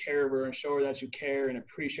take care of her and show her that you care and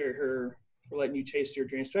appreciate her for letting you chase your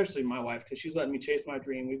dream, especially my wife, because she's letting me chase my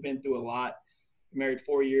dream. We've been through a lot. married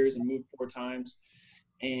 4 years and moved 4 times,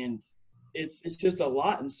 and it's just a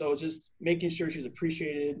lot. And so just making sure she's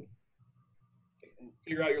appreciated,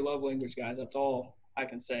 figure out your love language, guys. That's all I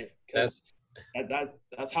can say, That's because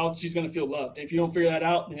that's how she's going to feel loved. If you don't figure that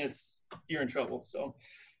out, then you're in trouble. So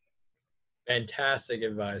fantastic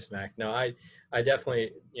advice, Mac. No, I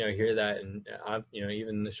definitely, hear that. And I've,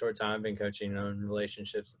 even the short time I've been coaching, in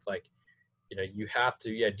relationships, it's like, you have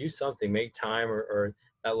to, do something, make time, or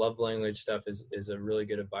that love language stuff is a really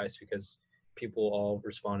good advice, because people all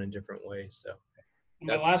respond in different ways. So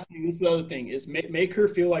my last thing, this is the other thing, is make her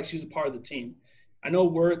feel like she's a part of the team. I know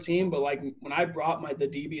we're a team, but like when I brought the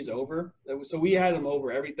DBs over, so we had them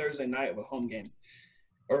over every Thursday night of a home game,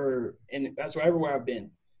 and that's everywhere I've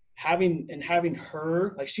been. Having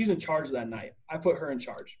her, like, she's in charge of that night. I put her in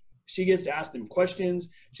charge. She gets to ask them questions.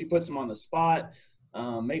 She puts them on the spot,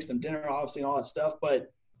 makes them dinner, obviously, and all that stuff.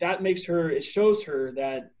 But that it shows her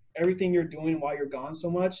that everything you're doing while you're gone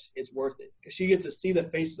so much, it's worth it, because she gets to see the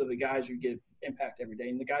faces of the guys you get impact every day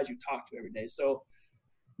and the guys you talk to every day. So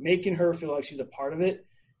making her feel like she's a part of it.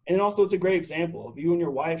 And also, it's a great example of you and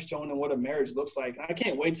your wife showing them what a marriage looks like. And I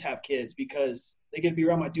can't wait to have kids, because they get to be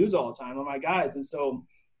around my dudes all the time, and my guys.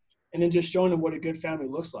 And then just showing them what a good family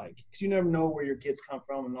looks like, because you never know where your kids come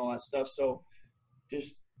from and all that stuff. So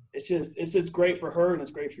it's great for her, and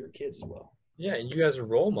it's great for your kids as well. Yeah, and you guys are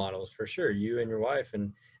role models for sure, you and your wife.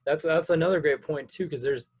 And that's another great point too, because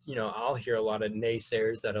there's, I'll hear a lot of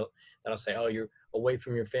naysayers that'll say, oh, you're away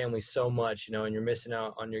from your family so much, and you're missing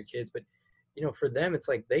out on your kids. But for them, it's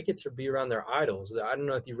like they get to be around their idols. I don't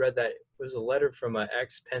know if you read that. It was a letter from an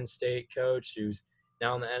ex-Penn State coach who's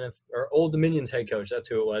now in the NFL, or Old Dominion's head coach. That's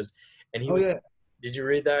who it was. And he was. Yeah. Did you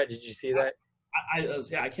read that? Did you see that?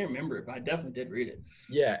 I can't remember it, but I definitely did read it.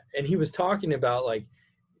 Yeah, and he was talking about, like,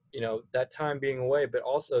 that time being away, but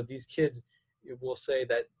also these kids will say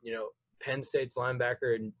that, Penn State's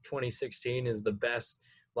linebacker in 2016 is the best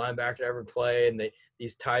linebacker to ever play, and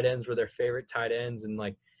these tight ends were their favorite tight ends, and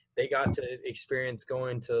like they got to experience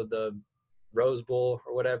going to the Rose Bowl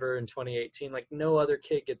or whatever in 2018. Like no other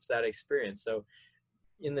kid gets that experience. So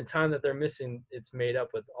in the time that they're missing, it's made up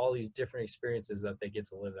with all these different experiences that they get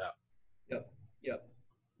to live out. Yep.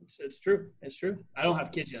 It's true. It's true. I don't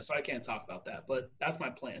have kids yet, so I can't talk about that, but that's my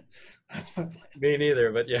plan. Me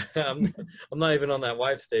neither, but yeah, I'm not even on that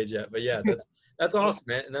wife stage yet, but yeah, that's awesome,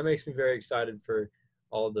 man. And that makes me very excited for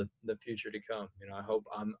all the future to come. I hope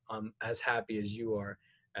I'm as happy as you are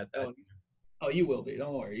at that. Oh, you will be.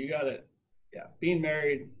 Don't worry. You got it. Yeah. Being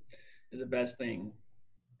married is the best thing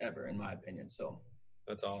ever, in my opinion. So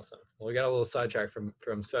that's awesome. Well, we got a little sidetrack from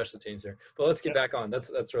special teams here, but let's get back on.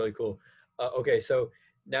 That's really cool. Okay. So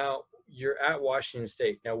now you're at Washington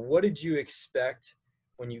State. Now, what did you expect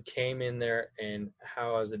when you came in there, and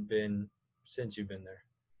how has it been since you've been there?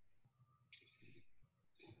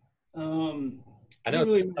 I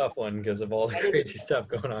know it's a tough one because of all the crazy stuff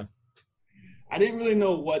going on. I didn't really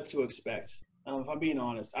know what to expect. If I'm being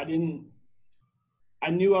honest, I knew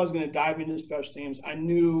I was going to dive into special teams. I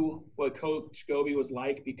knew what Coach Goby was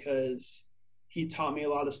like, because he taught me a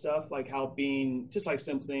lot of stuff, like how being just like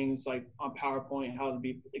simple things like on PowerPoint, how to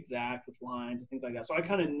be exact with lines and things like that. So I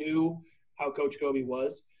kind of knew how Coach Goby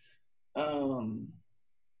was.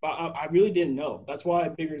 But I really didn't know. That's why a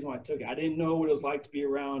big reason why I took it. I didn't know what it was like to be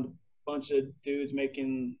around a bunch of dudes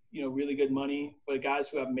making, really good money, but guys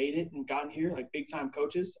who have made it and gotten here, like big time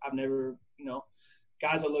coaches. I've never,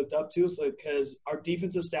 guys I looked up to. So because our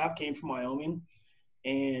defensive staff came from Wyoming,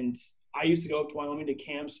 and I used to go up to Wyoming to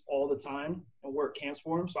camps all the time and work camps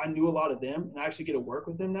for them. So I knew a lot of them, and I actually get to work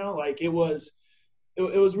with them now. Like it was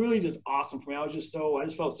really just awesome for me. I just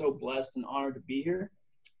felt so blessed and honored to be here.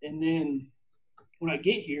 And then when I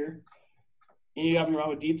get here, and you got me around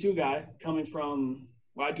with D2 guy coming from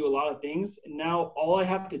where I do a lot of things, and now all I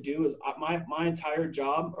have to do is my entire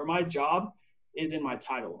job, or my job is in my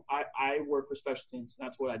title. I work with special teams, and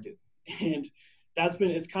that's what I do. And it's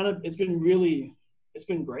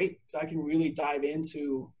been great, because I can really dive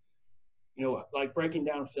into, like breaking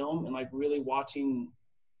down film and like really watching.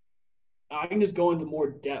 I can just go into more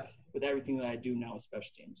depth with everything that I do now with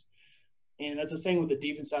special teams. And that's the same with the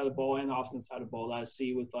defense side of the ball and the offense side of the ball that I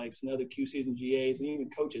see with like some other QCs and GAs and even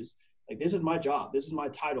coaches. Like, this is my job. This is my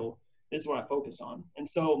title. This is what I focus on. And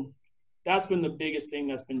so that's been the biggest thing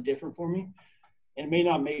that's been different for me. And it may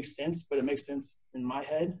not make sense, but it makes sense in my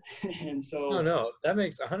head. And so. No, that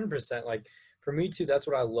makes 100%. Like, for me too, that's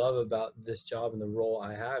what I love about this job and the role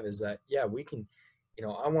I have, is that, yeah, we can,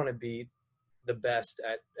 I want to be the best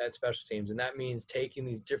at special teams. And that means taking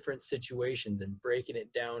these different situations and breaking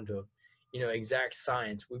it down to, exact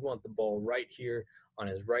science. We want the ball right here on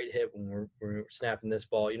his right hip when we're snapping this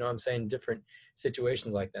ball. You know what I'm saying? Different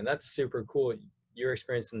situations like that. And that's super cool. You're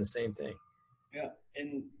experiencing the same thing. Yeah.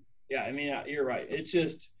 And yeah, I mean, you're right. It's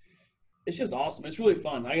just awesome. It's really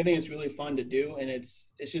fun. I think it's really fun to do, and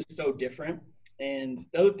it's just so different. And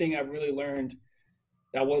the other thing I've really learned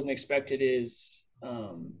that wasn't expected is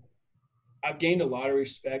I've gained a lot of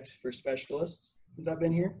respect for specialists since I've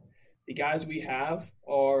been here. The guys we have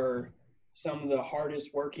are some of the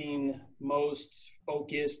hardest working, most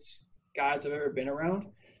focused guys I've ever been around.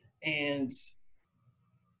 And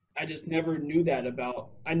I just never knew that about.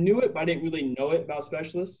 I knew it, but I didn't really know it about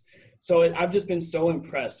specialists. So I've just been so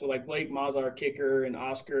impressed with like Blake Mazar, our kicker, and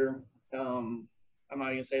Oscar. I'm not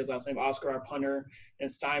gonna say his last name. Oscar, our punter,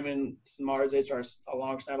 and Simon Samarzic, our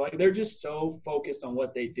long snapper. Like they're just so focused on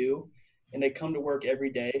what they do, and they come to work every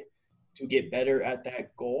day to get better at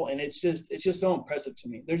that goal. And it's just so impressive to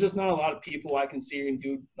me. There's just not a lot of people I can see and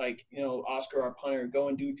do like Oscar, our punter, go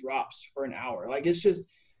and do drops for an hour. Like it's just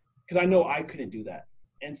because I know I couldn't do that.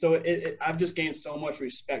 And so I've just gained so much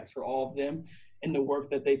respect for all of them and the work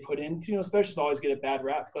that they put in. Specialists always get a bad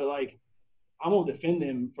rap, but like I'm gonna defend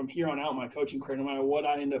them from here on out in my coaching career, no matter what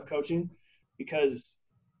I end up coaching, because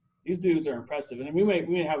these dudes are impressive. And we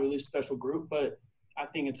may have a really special group, but I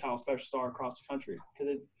think it's how specialists are across the country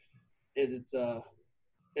because it's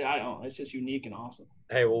just unique and awesome.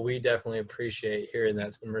 Hey, well, we definitely appreciate hearing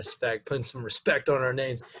that, putting some respect on our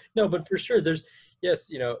names. No, but for sure,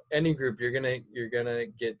 yes, any group you're gonna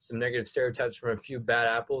get some negative stereotypes from a few bad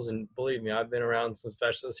apples, and believe me, I've been around some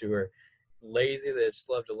specialists who are lazy that just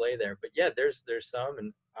love to lay there. But yeah, there's some,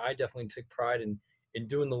 and I definitely took pride in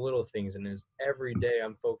doing the little things, and every day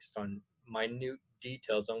I'm focused on minute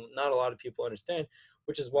details. Not a lot of people understand,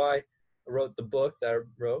 which is why I wrote the book that I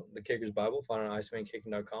wrote, The Kicker's Bible, found on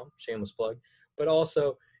IcemanKicking.com. Shameless plug. But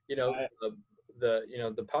also,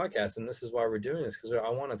 the podcast, and this is why we're doing this, because I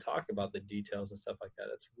want to talk about the details and stuff like that.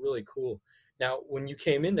 That's really cool. Now, when you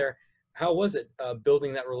came in there, how was it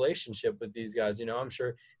building that relationship with these guys? I'm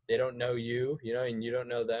sure they don't know you, and you don't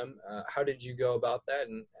know them. How did you go about that,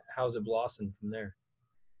 and how's it blossomed from there?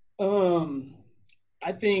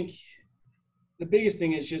 I think the biggest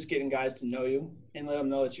thing is just getting guys to know you and let them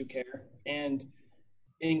know that you care. And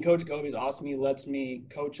Coach Goby's awesome. He lets me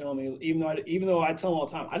coach him, even though I tell him all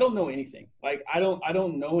the time, I don't know anything. Like I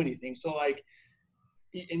don't know anything. So like,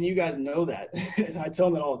 and you guys know that, and I tell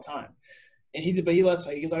him that all the time. And he lets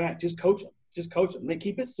me. He goes, all right, just coach him. Just coach them. They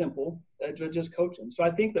keep it simple, but just coach them. So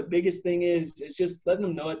I think the biggest thing is just letting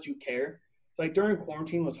them know that you care. Like during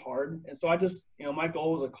quarantine was hard. And so I just, my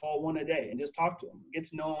goal was to call one a day and just talk to them, get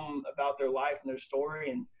to know them about their life and their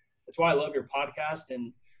story. And that's why I love your podcast.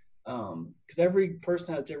 And because every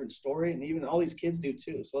person has a different story, and even all these kids do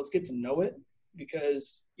too. So let's get to know it,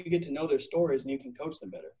 because you get to know their stories and you can coach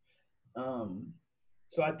them better.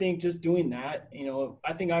 So I think just doing that,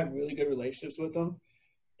 I think I have really good relationships with them.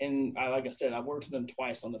 And like I said, I've worked with them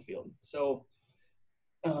twice on the field. So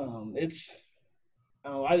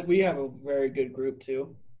we have a very good group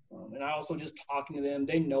too. And I also just talking to them,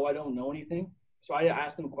 they know I don't know anything. So I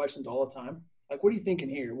ask them questions all the time. Like, what are you thinking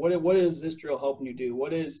here? What is this drill helping you do?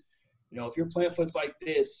 What is, if your plant foot's like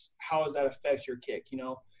this, how does that affect your kick?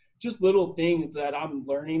 Just little things that I'm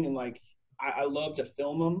learning. And like, I love to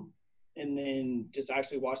film them and then just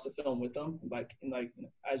actually watch the film with them. Like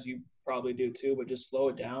as you probably do too, but just slow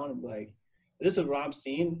it down and be like, this is what I'm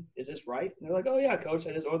seeing. Is this right? And they're like, oh yeah, coach.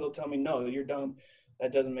 Or they'll tell me, no, you're dumb.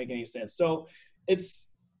 That doesn't make any sense. So it's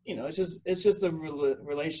just a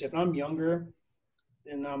relationship. And I'm younger,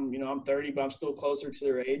 and I'm 30, but I'm still closer to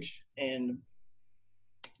their age. And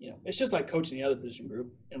it's just like coaching the other position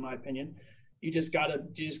group, in my opinion. You just gotta.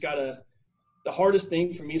 The hardest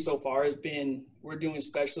thing for me so far has been we're doing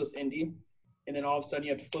specialist Indy, and then all of a sudden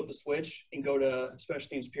you have to flip the switch and go to special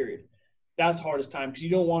teams period. That's the hardest time, because you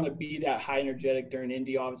don't want to be that high energetic during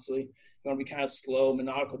Indy. Obviously, you want to be kind of slow,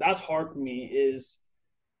 methodical. That's hard for me. Is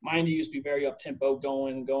my Indy used to be very up tempo,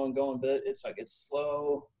 going, but it's like it's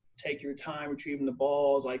slow. Take your time retrieving the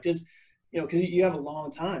balls, like just because you have a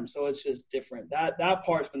long time, so it's just different. That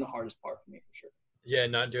part's been the hardest part for me for sure. Yeah,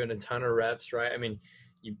 not doing a ton of reps, right? I mean,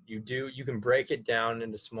 you can break it down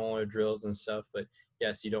into smaller drills and stuff, but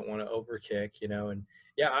yes, you don't want to overkick, and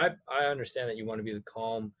yeah, I understand that you want to be the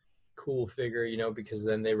calm, cool figure, because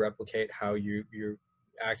then they replicate how you're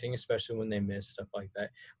acting, especially when they miss stuff like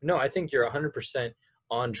that. But no, I think you're 100%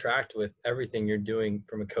 on track with everything you're doing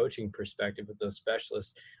from a coaching perspective with those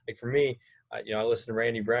specialists. Like for me, I listened to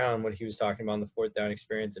Randy Brown, what he was talking about in the fourth down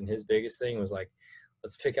experience, and his biggest thing was like,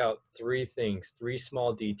 let's pick out three things, three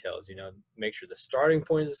small details. Make sure the starting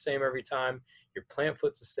point is the same every time, your plant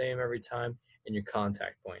foot's the same every time, and your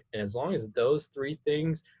contact point. And as long as those three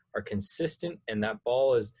things are consistent and that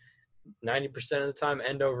ball is 90% of the time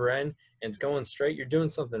end over end and it's going straight, you're doing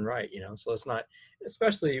something right. So it's not,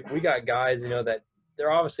 especially we got guys, that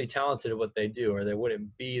they're obviously talented at what they do or they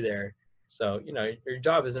wouldn't be there. So, your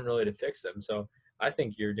job isn't really to fix them. So I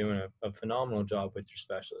think you're doing a phenomenal job with your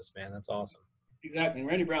specialist, man. That's awesome. Exactly. And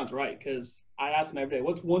Randy Brown's right, because I ask him every day,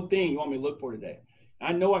 what's one thing you want me to look for today?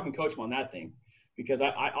 And I know I can coach him on that thing because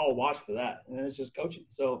I'll watch for that. And it's just coaching.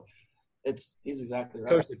 So he's exactly right.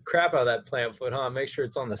 Coach the crap out of that plant foot, huh? Make sure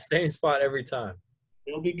it's on the same spot every time.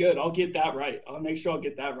 It'll be good. I'll get that right. I'll make sure I'll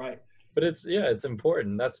get that right. But it's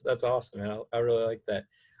important. That's awesome, man. I really like that.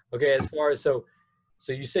 Okay, as far as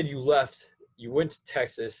so you said you left, you went to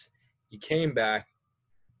Texas, you came back,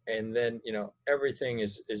 and then everything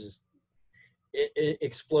is just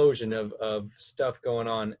explosion of stuff going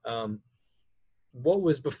on. What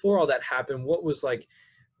was before all that happened? What was like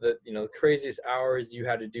the craziest hours you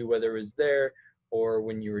had to do, whether it was there or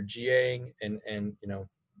when you were GAing, and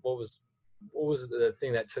what was the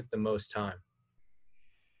thing that took the most time?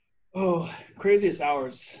 Oh, craziest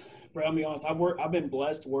hours. Bro, I'll be honest. I've been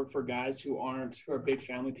blessed to work for guys who are big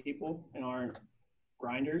family people and aren't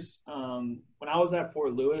grinders. When I was at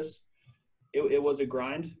Fort Lewis, it was a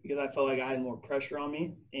grind because I felt like I had more pressure on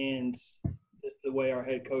me, and just the way our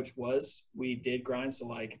head coach was, we did grind. So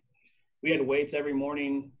like we had weights every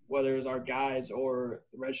morning, whether it was our guys or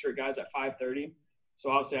the redshirt guys at 5:30. So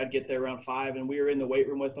obviously I'd get there around 5, and we were in the weight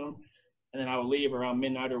room with them, and then I would leave around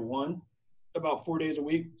midnight or 1, about 4 days a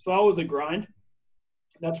week. So that was a grind.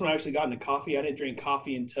 That's when I actually got into coffee. I didn't drink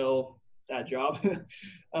coffee until that job.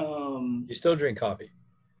 You still drink coffee?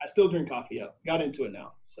 I still drink coffee. Yeah, got into it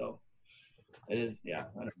now. So it is, yeah,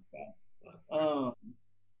 I drink that.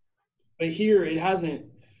 But here it hasn't.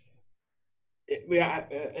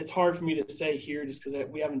 It's hard for me to say here just because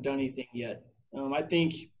we haven't done anything yet. I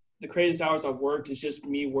think the craziest hours I've worked is just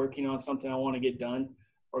me working on something I want to get done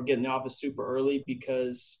or get in the office super early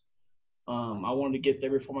because I wanted to get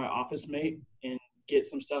there before my office mate and get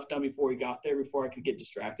some stuff done before we got there, before I could get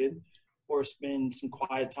distracted or spend some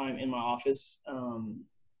quiet time in my office.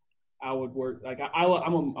 I would work like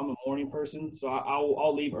I'm a morning person, so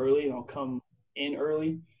I'll leave early and I'll come in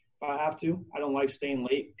early if I have to. I don't like staying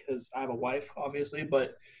late because I have a wife, obviously,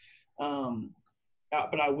 but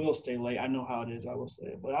I will stay late. I know how it is. I will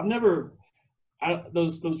stay, but I've never.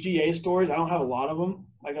 Those GA stories, I don't have a lot of them.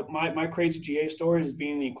 Like my crazy GA stories is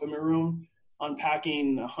being in the equipment room,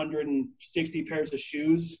 unpacking 160 pairs of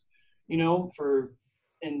shoes,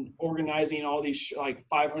 and organizing all these like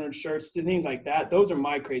 500 shirts, things like that. Those are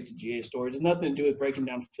my crazy GA stories. It's nothing to do with breaking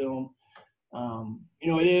down film.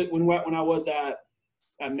 It is when I was at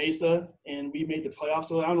Mesa and we made the playoffs.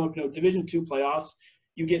 So I don't know if you know Division II playoffs.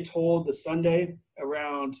 You get told the Sunday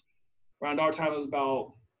around our time, it was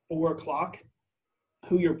about 4:00.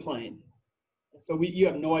 Who you're playing. So you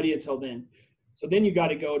have no idea until then. So then you got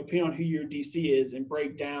to go, depending on who your DC is, and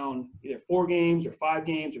break down either 4 games or 5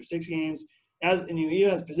 games or 6 games. Even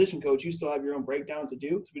as a position coach, you still have your own breakdowns to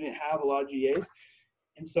do because we didn't have a lot of GAs.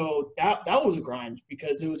 And so that was a grind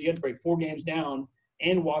because you had to break 4 games down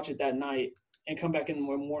and watch it that night and come back in the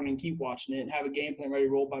morning, keep watching it, and have a game plan ready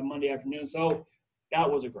to roll by Monday afternoon. So that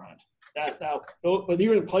was a grind. But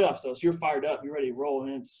you're in the playoffs though, so you're fired up, you're ready to roll,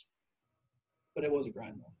 and but it was a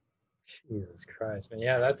grind though. Jesus Christ, man.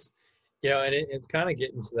 Yeah, that's and it's kind of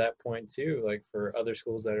getting to that point too. Like for other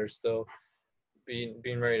schools that are still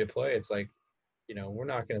being ready to play, it's like, we're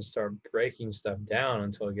not going to start breaking stuff down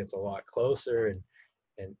until it gets a lot closer.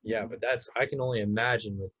 And yeah, but I can only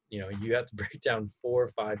imagine with you have to break down 4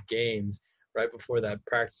 or 5 games right before that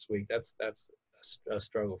practice week. That's a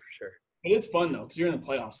struggle for sure. It is fun though because you're in the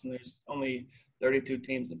playoffs and there's only 32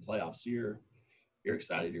 teams in the playoffs. So you're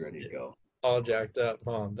excited, you're ready to go. All jacked up,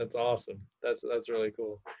 huh? That's awesome. That's really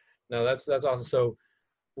cool. No, that's awesome. So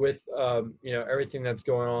with everything that's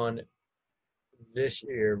going on this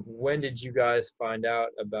year, when did you guys find out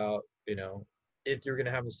about if you're going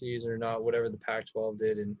to have a season or not, whatever the Pac-12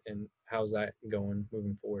 did, and how's that going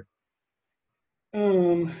moving forward?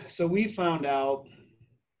 So we found out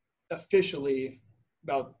officially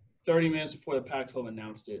about 30 minutes before the Pac-12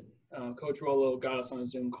 announced it. Coach Rollo got us on a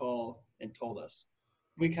Zoom call and told us.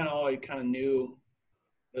 We kind of knew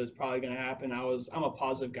it was probably going to happen. I'm a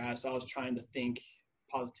positive guy, so I was trying to think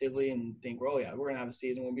positively and think, well, yeah, we're going to have a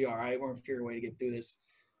season. We'll be all right. We're going to figure a way to get through this.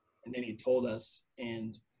 And then he told us,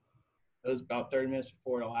 and it was about 30 minutes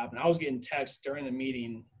before it all happened. I was getting texts during the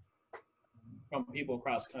meeting from people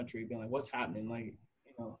across the country being like, what's happening?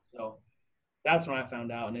 So that's when I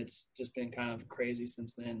found out, and it's just been kind of crazy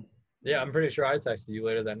since then. Yeah, I'm pretty sure I texted you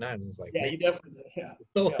later that night and was like, Yeah, man, you definitely. Yeah,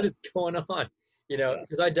 what yeah, is going on? yeah.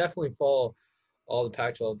 Because I definitely follow all the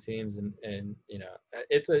Pac-12 teams, and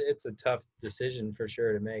it's a tough decision for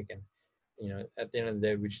sure to make. And at the end of the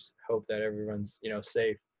day, we just hope that everyone's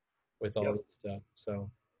safe with all Yep, this stuff.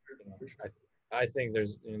 So, you know, for sure. I think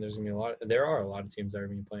there's gonna be there are a lot of teams that are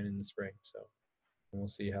gonna be playing in the spring. So we'll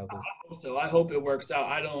see how this. So I hope it works out.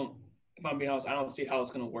 If I'm being honest, I don't see how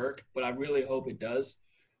it's going to work, but I really hope it does,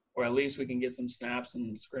 or at least we can get some snaps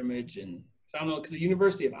and scrimmage. And cause I don't know, because the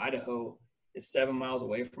University of Idaho is 7 miles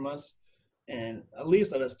away from us, and at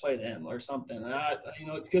least let us play them or something.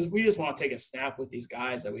 And because we just want to take a snap with these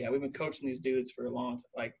guys that we have. We've been coaching these dudes for a long,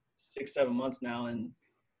 like 6-7 months now, and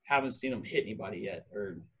haven't seen them hit anybody yet,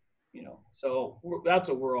 or so that's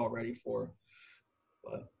what we're all ready for.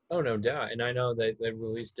 But Oh, no doubt. And I know that they've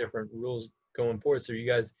released different rules going forward. So you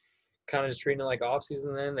guys kind of just treating it like off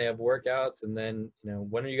season then? They have workouts, and then,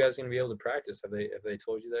 when are you guys going to be able to practice? Have they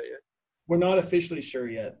told you that yet? we're not officially sure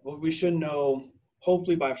yet. Well, we should know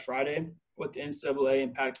hopefully by Friday what the NCAA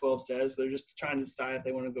and Pac-12 says. They're just trying to decide if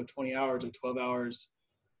they want to go 20 hours or 12 hours.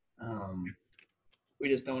 Um, we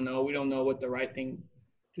just don't know. We don't know what the right thing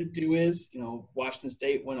to do is. Washington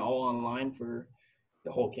State went all online for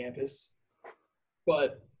the whole campus,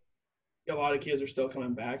 but a lot of kids are still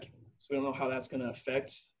coming back. So we don't know how that's going to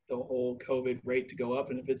affect the whole COVID rate to go up,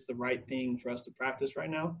 and if it's the right thing for us to practice right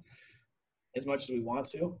now as much as we want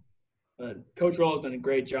to. But Coach Roll has done a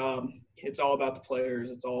great job. It's all about the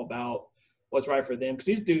players. It's all about what's right for them. Because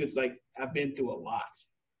these dudes, have been through a lot.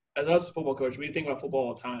 As us, a football coach, we think about football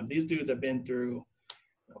all the time. These dudes have been through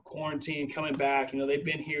quarantine, coming back. They've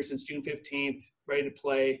been here since June 15th, ready to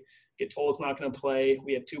play, get told it's not going to play.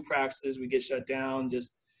 We have 2 practices. We get shut down.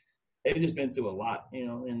 They've just been through a lot,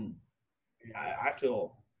 and I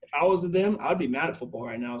feel if I was them, I'd be mad at football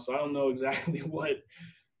right now. So I don't know exactly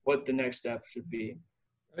what the next step should be.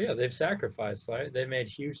 Oh, yeah, they've sacrificed, right? They made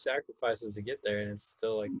huge sacrifices to get there, and it's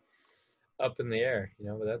still like up in the air,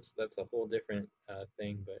 but that's a whole different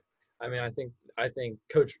thing. But I mean, I think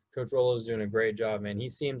Coach Rolo is doing a great job, man. He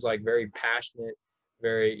seems like very passionate,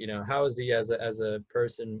 very, how is he as a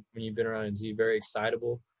person when you've been around him? Is he very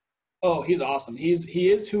excitable? Oh, he's awesome. He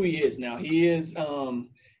is who he is now. He's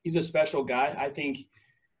a special guy. I think,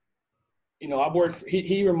 I've worked.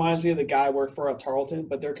 He reminds me of the guy I worked for at Tarleton,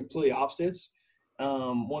 but they're completely opposites.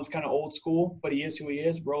 One's kind of old school, but he is who he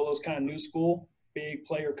is. Rolo's kind of new school, big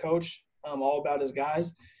player coach, all about his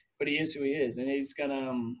guys, but he is who he is, and he's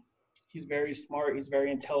very smart. He's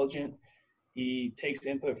very intelligent. He takes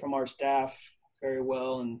input from our staff very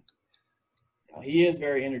well, and he is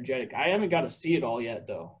very energetic. I haven't got to see it all yet,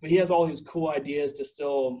 though. But he has all these cool ideas to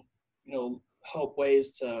still, help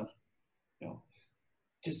ways to,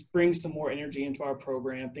 just bring some more energy into our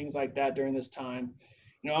program, things like that during this time.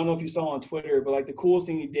 I don't know if you saw on Twitter, but the coolest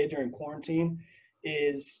thing he did during quarantine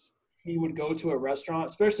is he would go to a restaurant,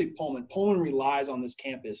 especially Pullman. Pullman relies on this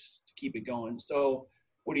campus to keep it going. So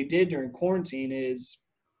what he did during quarantine is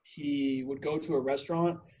he would go to a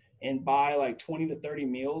restaurant and buy 20 to 30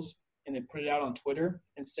 meals and then put it out on Twitter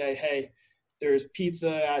and say, hey, there's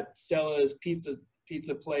pizza at Cella's pizza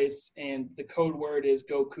place, and the code word is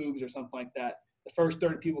Go Cougs or something like that. The first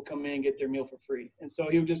 30 people come in and get their meal for free. And so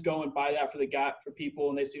he would just go and buy that for people,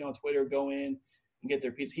 and they see it on Twitter, go in and get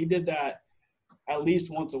their pizza. He did that at least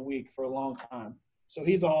once a week for a long time. So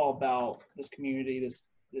he's all about this community,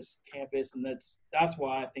 this campus, and that's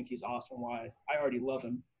why I think he's awesome, why I already love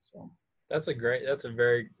him. So That's a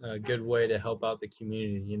very good way to help out the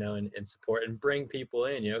community, and support and bring people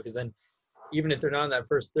in, because then even if they're not in that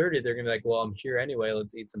first 30, they're going to be like, well, I'm here anyway.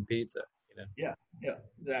 Let's eat some pizza, Yeah,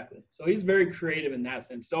 exactly. So he's very creative in that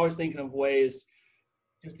sense. He's always thinking of ways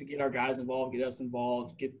just to get our guys involved, get us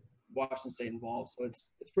involved, get Washington State involved. So it's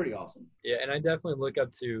pretty awesome. Yeah, and I definitely look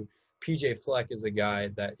up to PJ Fleck as a guy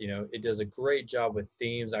that, it does a great job with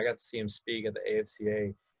themes. I got to see him speak at the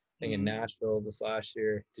AFCA thing in Nashville this last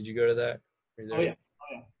year. Did you go to that? Oh, yeah.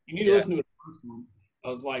 You need to listen to his first one. I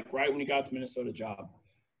was right when he got the Minnesota job.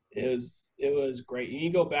 It was great. You need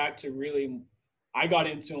to go back to really – I got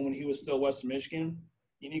into him when he was still Western Michigan.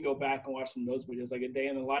 You need to go back and watch some of those videos, like A Day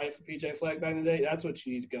in the Life of PJ Fleck back in the day. That's what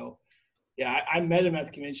you need to go. Yeah, I met him at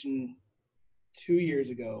the convention 2 years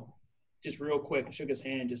ago, just real quick, and shook his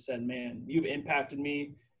hand and just said, man, you've impacted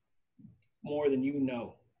me more than you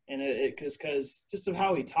know. And because just of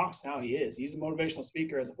how he talks and how he is. He's a motivational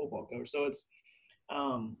speaker as a football coach. So it's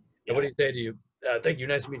yeah. What did he say to you? Thank you.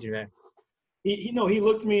 Nice to meet you, man. He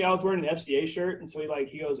looked at me. I was wearing an FCA shirt, and so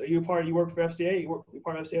he goes, "Are you you work for FCA? You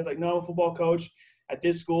part of FCA?" I was like, "No, I'm a football coach at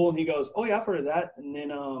this school. And he goes, oh, yeah, I've heard of that. And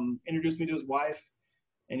then introduced me to his wife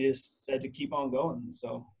and just said to keep on going.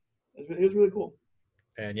 So it was really cool.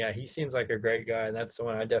 And yeah, he seems like a great guy, and that's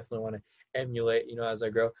someone I definitely want to emulate, as I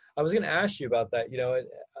grow. I was going to ask you about that.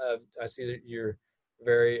 I see that you're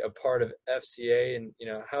very a part of FCA, and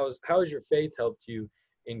how has your faith helped you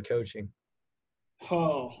in coaching?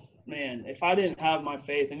 Oh man, if I didn't have my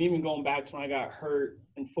faith, and even going back to when I got hurt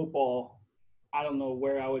in football, I don't know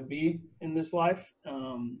where I would be in this life.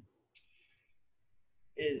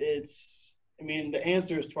 The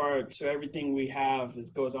answers to everything we have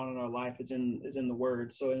that goes on in our life is in the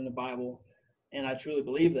Word, so in the Bible, and I truly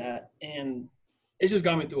believe that. And it's just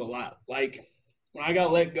got me through a lot. Like when I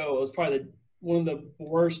got let go, it was probably one of the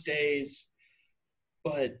worst days,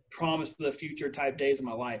 but promise to the future type days of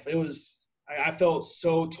my life. It was. I felt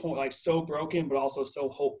so so broken, but also so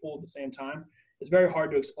hopeful at the same time. It's very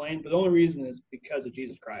hard to explain, but the only reason is because of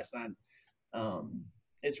Jesus Christ.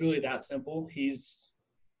 It's really that simple. He's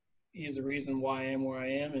the reason why I am where I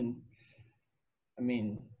am, and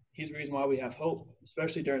he's the reason why we have hope,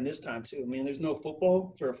 especially during this time too. There's no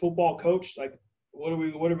football for a football coach. Like, what are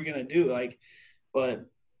we gonna do? But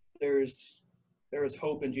there's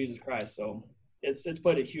hope in Jesus Christ. So it's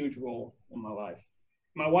played a huge role in my life.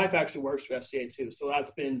 My wife actually works for FCA too, so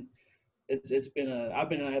I've been in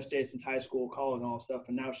FCA since high school, college, and all that stuff,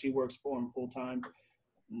 and now she works for him full time.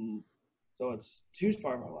 So it's a huge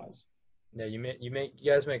part of our lives. Yeah, you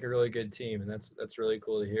guys make a really good team, and that's really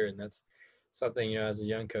cool to hear, and that's something as a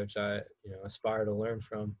young coach I aspire to learn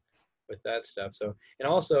from with that stuff. So, and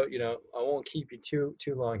also I won't keep you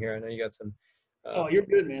too long here. I know you got some. Oh, you're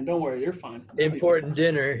good, man. Don't worry, you're fine. Important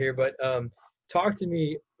dinner here, but talk to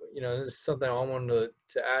me. This is something I wanted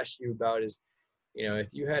to ask you about is,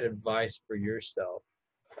 if you had advice for yourself,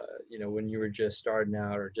 when you were just starting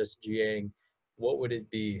out or just GAing, what would it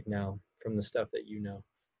be now from the stuff that you know?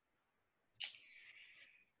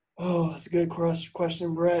 Oh, that's a good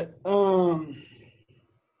question, Brett. I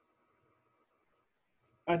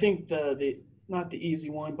think the not the easy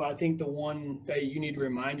one, but I think the one that you need to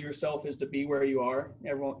remind yourself is to be where you are.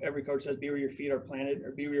 Every coach says be where your feet are planted,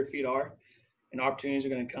 or be where your feet are, and opportunities are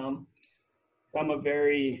going to come.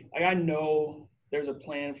 I know there's a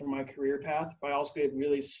plan for my career path, but I also get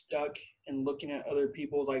really stuck in looking at other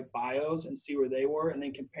people's bios and see where they were, and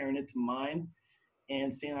then comparing it to mine,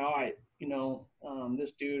 and seeing how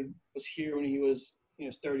this dude was here when he was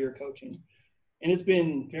his third year coaching, and it's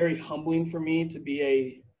been very humbling for me to be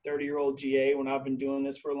a 30-year-old GA when I've been doing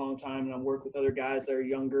this for a long time, and I'm working with other guys that are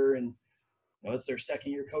younger, and it's their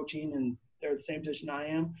second year coaching, and they're the same position I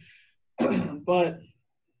am, but.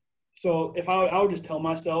 So if I would just tell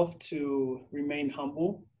myself to remain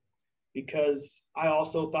humble, because I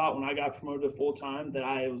also thought when I got promoted to full-time that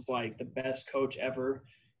I was like the best coach ever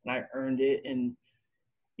and I earned it. And,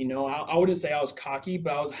 I wouldn't say I was cocky,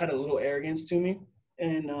 but I had a little arrogance to me.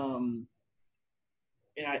 And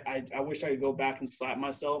I wish I could go back and slap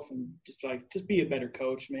myself and just be a better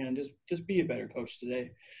coach, man. Just be a better coach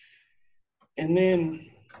today. And then,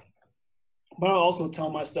 but I'll also tell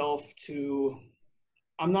myself to,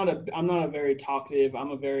 I'm not a very talkative.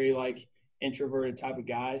 I'm a very introverted type of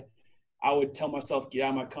guy. I would tell myself, get out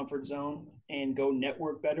of my comfort zone and go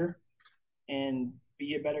network better and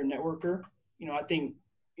be a better networker. I think,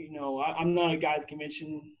 I'm not a guy at the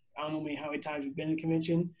convention. I don't know how many times you've been to the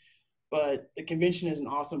convention, but the convention is an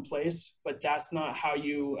awesome place, but that's how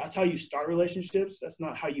you start relationships. That's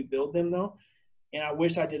not how you build them though. And I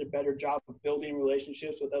wish I did a better job of building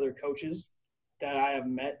relationships with other coaches that I have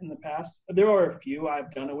met in the past. There are a few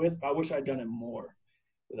I've done it with, but I wish I'd done it more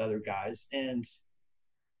with other guys. And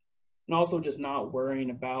also just not worrying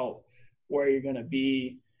about where you're going to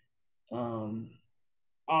be.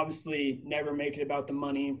 Obviously never make it about the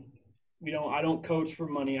money. I don't coach for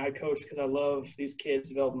money. I coach because I love these kids,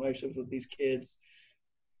 developing relationships with these kids.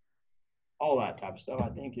 All that type of stuff I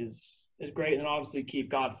think is great. And obviously keep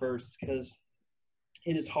God first, because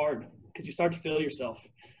it is hard because you start to feel yourself.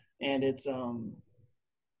 And it's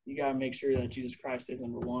you got to make sure that Jesus Christ is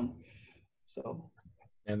number one. So.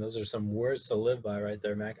 And those are some words to live by right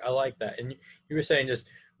there, Mac. I like that. And you were saying just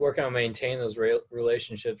work on maintaining those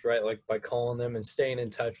relationships, right? Like by calling them and staying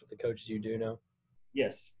in touch with the coaches you do know.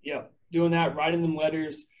 Yes. Yeah. Doing that, writing them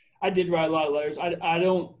letters. I did write a lot of letters.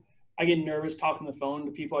 I get nervous talking on the phone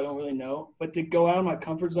to people I don't really know, but to go out of my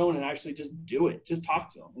comfort zone and actually just do it, just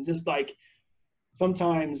talk to them. And just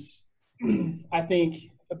sometimes I think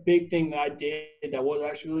a big thing that I did that was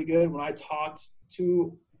actually really good when I talked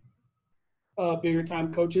to bigger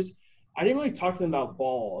time coaches, I didn't really talk to them about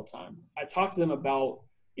ball all the time. I talked to them about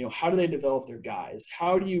how do they develop their guys?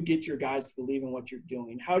 How do you get your guys to believe in what you're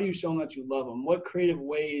doing? How do you show them that you love them? What creative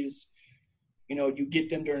ways, you get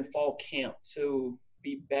them during fall camp to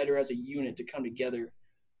be better as a unit, to come together?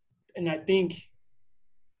 And I think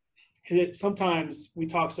sometimes we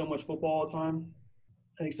talk so much football all the time.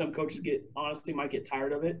 I think some coaches might get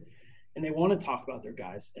tired of it, and they want to talk about their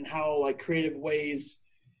guys and how, like, creative ways,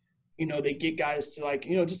 they get guys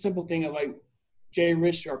to, just simple thing of, like, Jay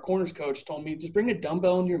Rich, our corners coach, told me, just bring a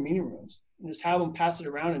dumbbell into your meeting rooms and just have them pass it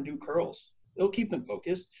around and do curls. It'll keep them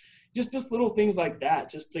focused. Just little things like that,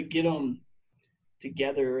 just to get them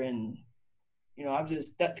together. And,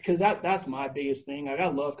 because that's my biggest thing. I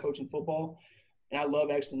love coaching football and I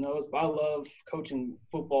love X and O's, but I love coaching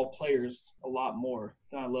football players a lot more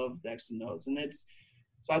than I love the X and O's. And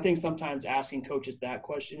so I think sometimes asking coaches that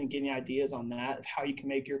question and getting ideas on that, of how you can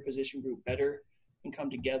make your position group better and come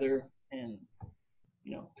together, and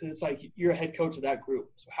because it's like you're a head coach of that group,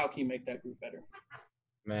 so how can you make that group better?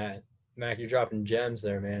 Mac, you're dropping gems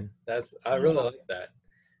there, man. I really like that.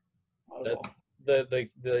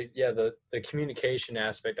 The communication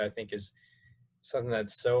aspect, I think, is something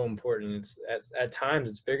that's so important. It's at times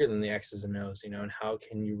it's bigger than the X's and O's, and how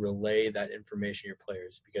can you relay that information to your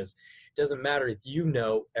players? Because it doesn't matter if you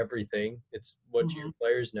know everything; it's what do your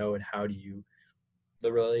players know, and how do you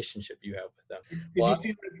the relationship you have with them. Did you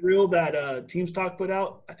see the drill that Teams Talk put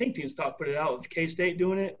out? I think Teams Talk put it out with K-State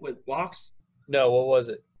doing it with blocks. No, what was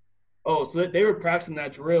it? Oh, so they were practicing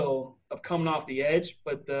that drill of coming off the edge,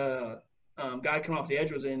 but the guy coming off the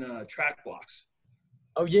edge was in track blocks.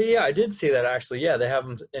 Oh, yeah, I did see that actually. Yeah, they have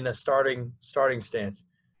them in a starting stance.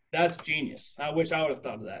 That's genius. I wish I would have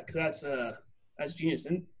thought of that, because that's genius.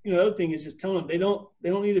 And the other thing is just telling them they don't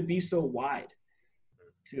need to be so wide.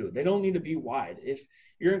 Too. They don't need to be wide. If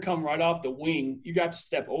you're gonna come right off the wing, you got to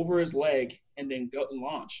step over his leg and then go and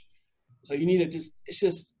launch. So you need to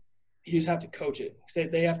you just have to coach it. So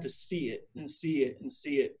they have to see it and see it and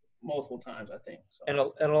see it multiple times, I think. So. And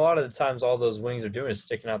a lot of the times, all those wings are doing is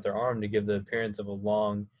sticking out their arm to give the appearance of a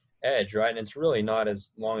long edge, right? And it's really not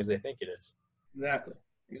as long as they think it is. Exactly.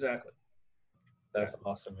 That's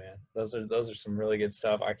awesome, man. Those are some really good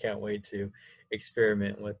stuff. I can't wait to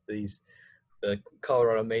experiment with the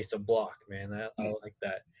Colorado Mesa block, man. I like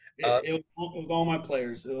that. It was all my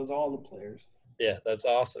players. It was all the players. Yeah, that's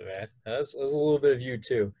awesome, man. That's a little bit of you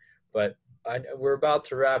too, but we're about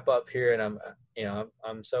to wrap up here, and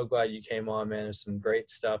I'm so glad you came on, man. There's some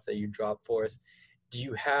great stuff that you dropped for us. Do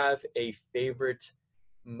you have a favorite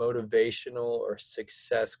motivational or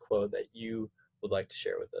success quote that you would like to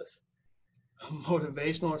share with us?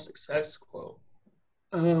 Motivational or success quote?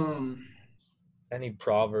 Any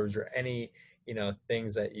proverbs or any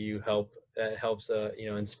things that helps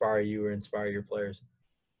inspire you or inspire your players?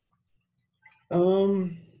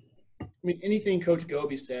 Anything Coach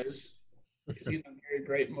Goby says, because he's a very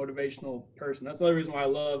great motivational person. That's the other reason why I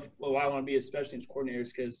want to be a special teams coordinator,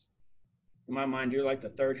 is because in my mind, you're like the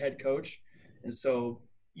third head coach. And so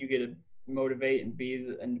you get to motivate and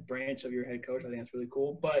be a branch of your head coach. I think that's really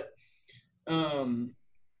cool. But I'm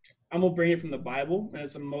going to bring it from the Bible, and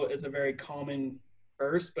it's a very common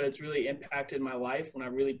verse, but it's really impacted my life when I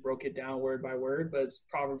really broke it down word by word. But it's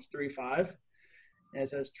Proverbs 3:5, and it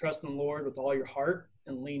says, "Trust in the Lord with all your heart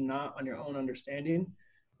and lean not on your own understanding,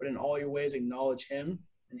 but in all your ways acknowledge him,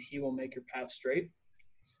 and he will make your path straight."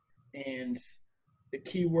 And the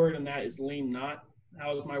key word in that is lean not. That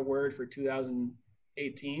was my word for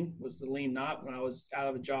 2018, was to lean not, when I was out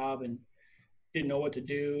of a job and didn't know what to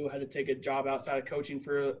do, had to take a job outside of coaching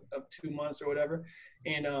for 2 months or whatever.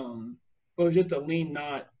 And but it was just to lean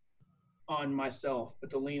not on myself, but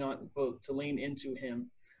to lean into him.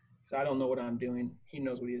 Because I don't know what I'm doing. He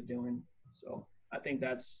knows what he's doing. So I think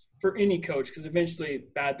that's for any coach, because eventually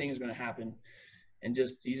bad things are going to happen. And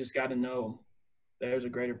you just got to know there's a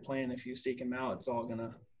greater plan. If you seek him out, it's all going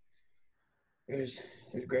to – there's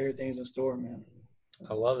greater things in store, man.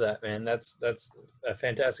 I love that, man. That's a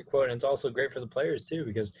fantastic quote. And it's also great for the players too,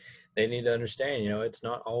 because they need to understand, it's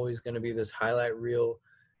not always going to be this highlight reel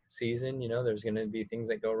season. There's going to be things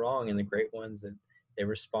that go wrong, and the great ones that they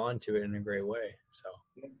respond to it in a great way. So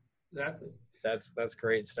yeah, exactly. That's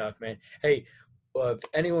great stuff, man. Hey, if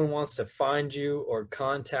anyone wants to find you or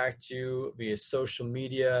contact you via social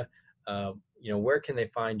media, where can they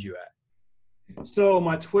find you at? So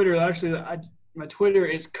my Twitter, my Twitter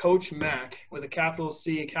is Coach Mac with a capital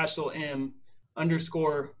C, a capital M,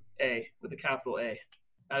 _A with a capital A.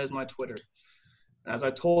 That is my Twitter. As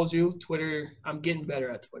I told you, Twitter, I'm getting better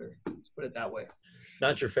at Twitter. Let's put it that way.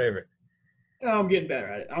 Not your favorite? No, I'm getting better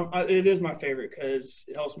at it. It is my favorite because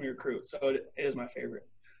it helps me recruit. So it is my favorite.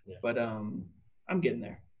 Yeah. But I'm getting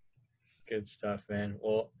there. Good stuff, man.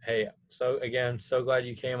 Well, hey, so glad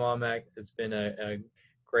you came on, Mac. It's been a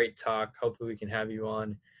great talk. Hopefully we can have you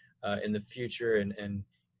on in the future, and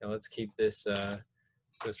let's keep this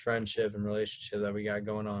this friendship and relationship that we got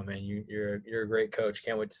going on, man. You're a great coach.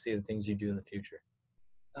 Can't wait to see the things you do in the future.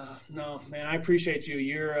 No, man, I appreciate you.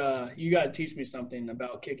 You got to teach me something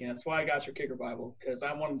about kicking. That's why I got your Kicker Bible, because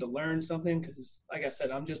I wanted to learn something. Because, like I said,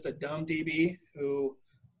 I'm just a dumb DB who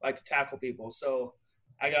like to tackle people. So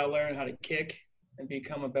I got to learn how to kick and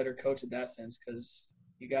become a better coach in that sense. Because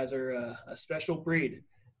you guys are a special breed,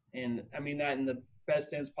 and I mean that in the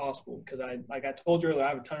best sense possible. Because like I told you earlier, I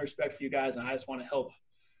have a ton of respect for you guys, and I just want to help.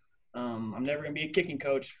 I'm never going to be a kicking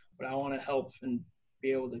coach, but I want to help and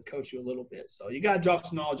be able to coach you a little bit. So you got to drop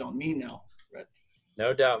some knowledge on me now, Brett.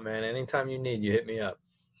 No doubt, man. Anytime you need, you hit me up.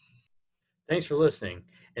 Thanks for listening.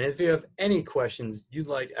 And if you have any questions you'd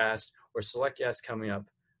like asked or select guests coming up,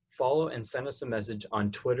 follow and send us a message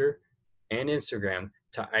on Twitter and Instagram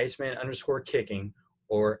to Iceman_kicking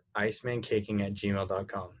or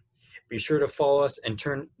IcemanKicking@gmail.com. Be sure to follow us and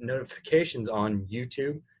turn notifications on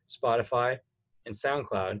YouTube, Spotify, and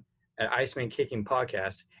SoundCloud at Iceman Kicking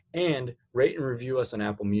Podcast, and rate and review us on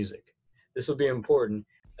Apple Music. This will be important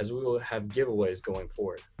as we will have giveaways going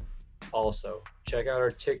forward. Also, check out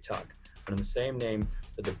our TikTok under the same name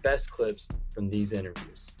for the best clips from these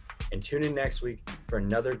interviews. And tune in next week for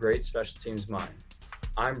another great Special Teams Mind.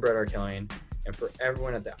 I'm Brett Arkelian, and for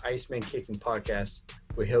everyone at the Iceman Kicking Podcast,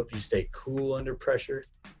 we hope you stay cool under pressure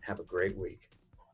and have a great week.